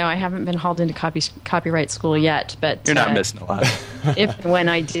 No, I haven't been hauled into copyright school yet, but you're not missing a lot. If and when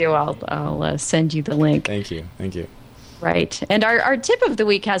I do, I'll send you the link. Thank you. Right. And our tip of the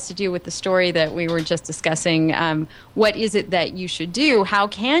week has to do with the story that we were just discussing. What is it that you should do? How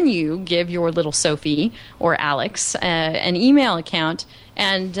can you give your little Sophie or Alex an email account?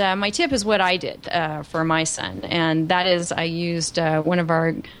 And my tip is what I did for my son. And that is I used one of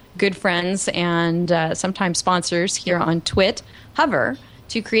our good friends and sometimes sponsors here on Twit, Hover,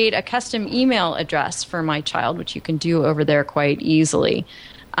 to create a custom email address for my child, which you can do over there quite easily.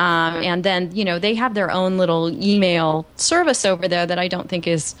 And then, they have their own little email service over there that I don't think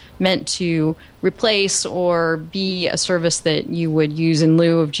is meant to replace or be a service that you would use in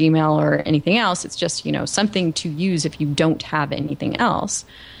lieu of Gmail or anything else. It's just, something to use if you don't have anything else.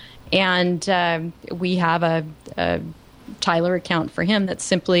 And we have a Tyler account for him that's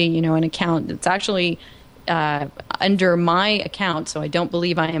simply, an account that's actually under my account, so I don't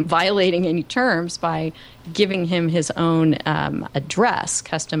believe I am violating any terms by giving him his own address,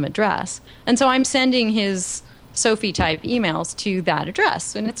 custom address. And so I'm sending his Sophie-type emails to that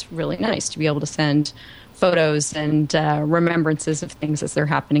address, and it's really nice to be able to send photos and remembrances of things as they're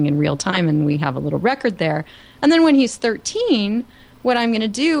happening in real time, and we have a little record there. And then when he's 13, what I'm going to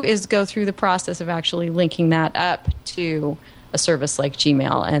do is go through the process of actually linking that up to a service like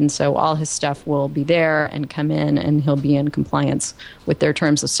Gmail, and so all his stuff will be there and come in, and he'll be in compliance with their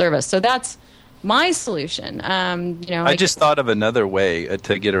terms of service. So that's my solution. I just thought of another way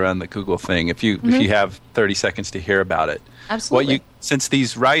to get around the Google thing. If you have 30 seconds to hear about it, absolutely. Since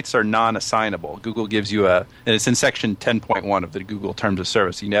these rights are non-assignable, Google gives you and it's in section 10.1 of the Google Terms of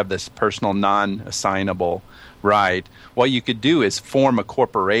Service. You can have this personal non-assignable right. What you could do is form a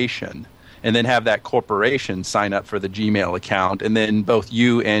corporation, and then have that corporation sign up for the Gmail account, and then both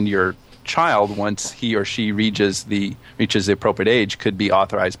you and your child, once he or she reaches the appropriate age, could be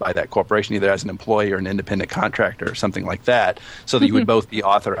authorized by that corporation, either as an employee or an independent contractor or something like that, so that you would both be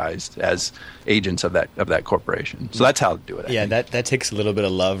authorized as agents of that corporation. So that's how to do it. Yeah, that takes a little bit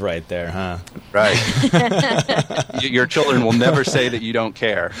of love right there, huh? Right. Your children will never say that you don't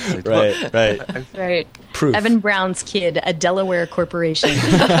care. Right. Proof. Evan Brown's kid, a Delaware corporation.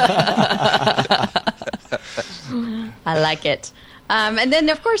 I like it. And then,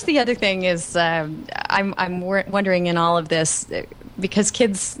 of course, the other thing is I'm wondering in all of this, because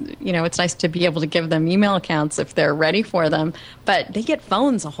kids, it's nice to be able to give them email accounts if they're ready for them, but they get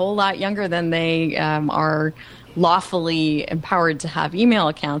phones a whole lot younger than they are lawfully empowered to have email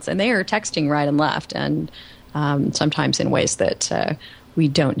accounts, and they are texting right and left, and sometimes in ways that we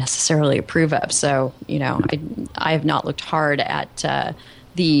don't necessarily approve of. So, I have not looked hard at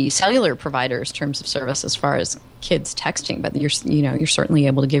the cellular providers' terms of service as far as kids texting, but you're certainly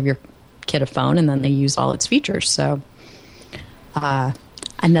able to give your get a phone, and then they use all its features. So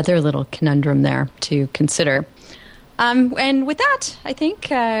another little conundrum there to consider. And with that, I think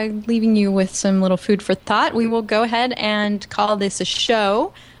leaving you with some little food for thought, we will go ahead and call this a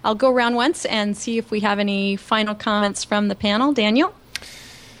show. I'll go around once and see if we have any final comments from the panel. Daniel?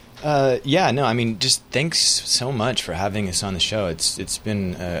 Just thanks so much for having us on the show. It's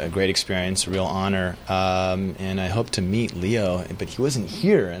been a great experience, a real honor, and I hope to meet Leo, but he wasn't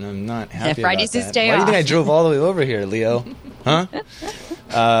here, and I'm not happy Friday's about that. his day Why do you off. think I drove all the way over here, Leo? Huh?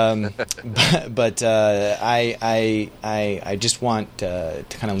 I just want to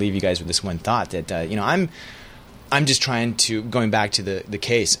kind of leave you guys with this one thought that I'm just trying to, going back to the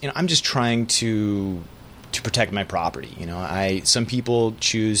case, I'm just trying to protect my property. Some people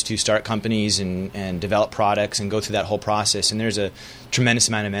choose to start companies and develop products and go through that whole process, and there's a tremendous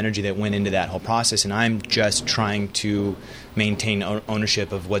amount of energy that went into that whole process, and I'm just trying to maintain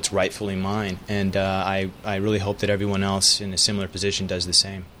ownership of what's rightfully mine, and I really hope that everyone else in a similar position does the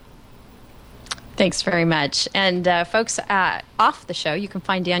same. Thanks very much. And folks, off the show, you can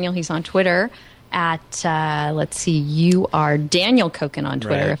find Daniel. He's on Twitter at, you are Daniel Koken on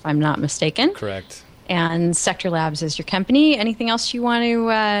Twitter, Right. if I'm not mistaken. Correct. And Sector Labs is your company. Anything else you want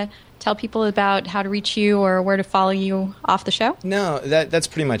to tell people about how to reach you or where to follow you off the show? No, that's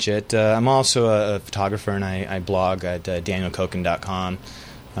pretty much it. I'm also a photographer, and I blog at danielkoken.com.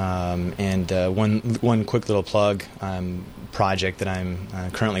 One quick little plug project that I'm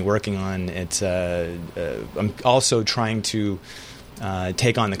currently working on. It's I'm also trying to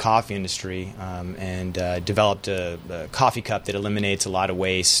take on the coffee industry and developed a coffee cup that eliminates a lot of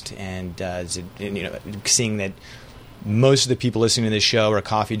waste. And seeing that most of the people listening to this show are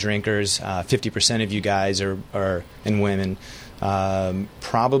coffee drinkers, 50% of you guys are and women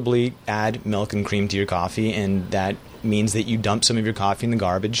probably add milk and cream to your coffee, and that means that you dump some of your coffee in the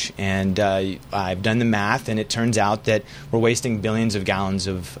garbage. And I've done the math, and it turns out that we're wasting billions of gallons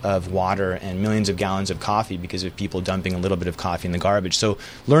of water and millions of gallons of coffee because of people dumping a little bit of coffee in the garbage. So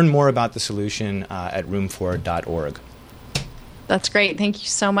learn more about the solution at room4.org. That's great. Thank you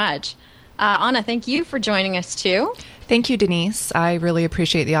so much. Anna, thank you for joining us too. Thank you, Denise. I really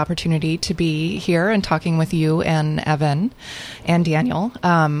appreciate the opportunity to be here and talking with you and Evan and Daniel.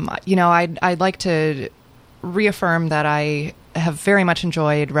 I'd like to reaffirm that I have very much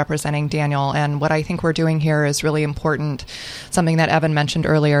enjoyed representing Daniel, and what I think we're doing here is really important. Something that Evan mentioned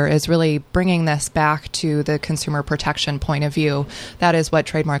earlier is really bringing this back to the consumer protection point of view. That is what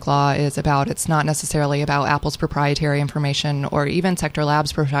trademark law is about. It's not necessarily about Apple's proprietary information or even Sector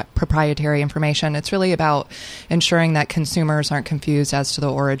Labs' proprietary information. It's really about ensuring that consumers aren't confused as to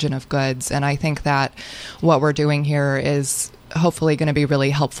the origin of goods, and I think that what we're doing here is hopefully going to be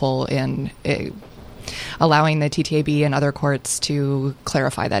really helpful in allowing the TTAB and other courts to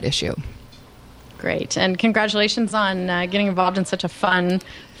clarify that issue. Great. And congratulations on getting involved in such a fun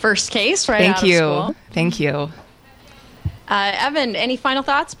first case right out of school. Thank you. Evan, any final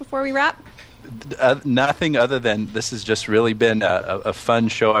thoughts before we wrap? Nothing other than this has just really been a fun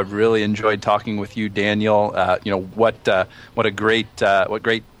show. I've really enjoyed talking with you, Daniel. What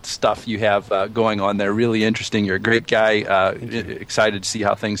great stuff you have going on there. Really interesting. You're a great guy. Excited to see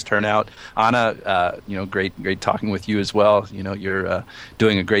how things turn out. Anna, great talking with you as well. You're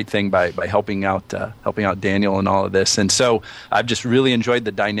doing a great thing by helping out Daniel and all of this. And so I've just really enjoyed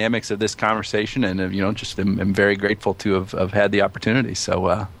the dynamics of this conversation, and I'm very grateful to have had the opportunity. So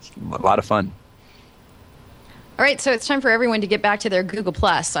a lot of fun. All right, so it's time for everyone to get back to their Google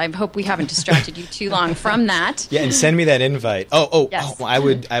Plus. I hope we haven't distracted you too long from that. Yeah, and send me that invite. Yes.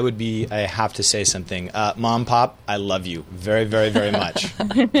 I have to say something. Mom, Pop, I love you very, very, very much.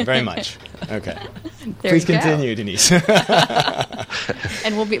 Very much. Okay. Please continue, Denise.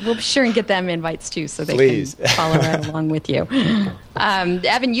 And we'll be sure and get them invites too, so they Please. can follow right along with you.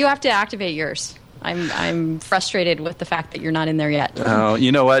 Evan, you have to activate yours. I'm frustrated with the fact that you're not in there yet. Oh,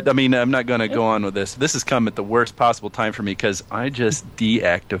 you know what? I mean, I'm not going to go on with this. This has come at the worst possible time for me because I just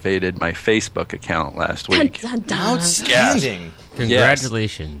deactivated my Facebook account last week. Dun, dun, dun. Outstanding.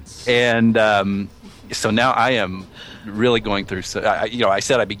 Congratulations. Yes. And so now I am really going through. I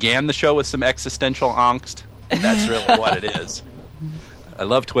said I began the show with some existential angst, and that's really what it is. I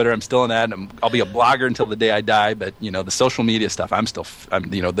love Twitter. I'm still in that. I'll be a blogger until the day I die. But the social media stuff,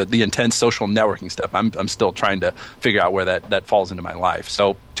 the intense social networking stuff, I'm still trying to figure out where that falls into my life.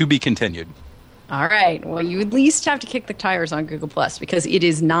 So to be continued. All right. Well, you at least have to kick the tires on Google Plus because it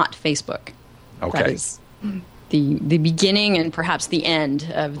is not Facebook. Okay. the beginning and perhaps the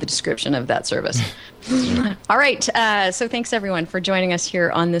end of the description of that service. All right. So thanks, everyone, for joining us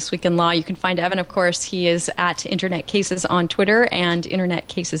here on This Week in Law. You can find Evan, of course. He is at Internet Cases on Twitter and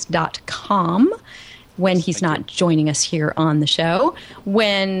internetcases.com when he's not joining us here on the show.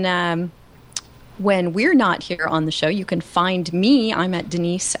 When we're not here on the show, you can find me. I'm at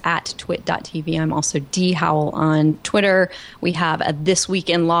Denise at twit.tv. I'm also D Howell on Twitter. We have a This Week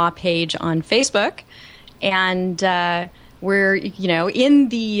in Law page on Facebook. And we're, in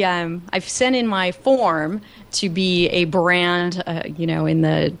the, I've sent in my form to be a brand, in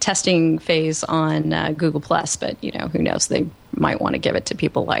the testing phase on Google+. But, who knows? They might want to give it to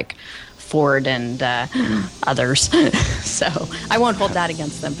people like Ford and others. So I won't hold that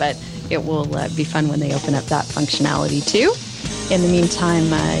against them, but it will be fun when they open up that functionality too. In the meantime,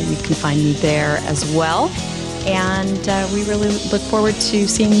 you can find me there as well. And we really look forward to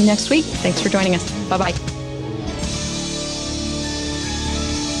seeing you next week. Thanks for joining us. Bye-bye.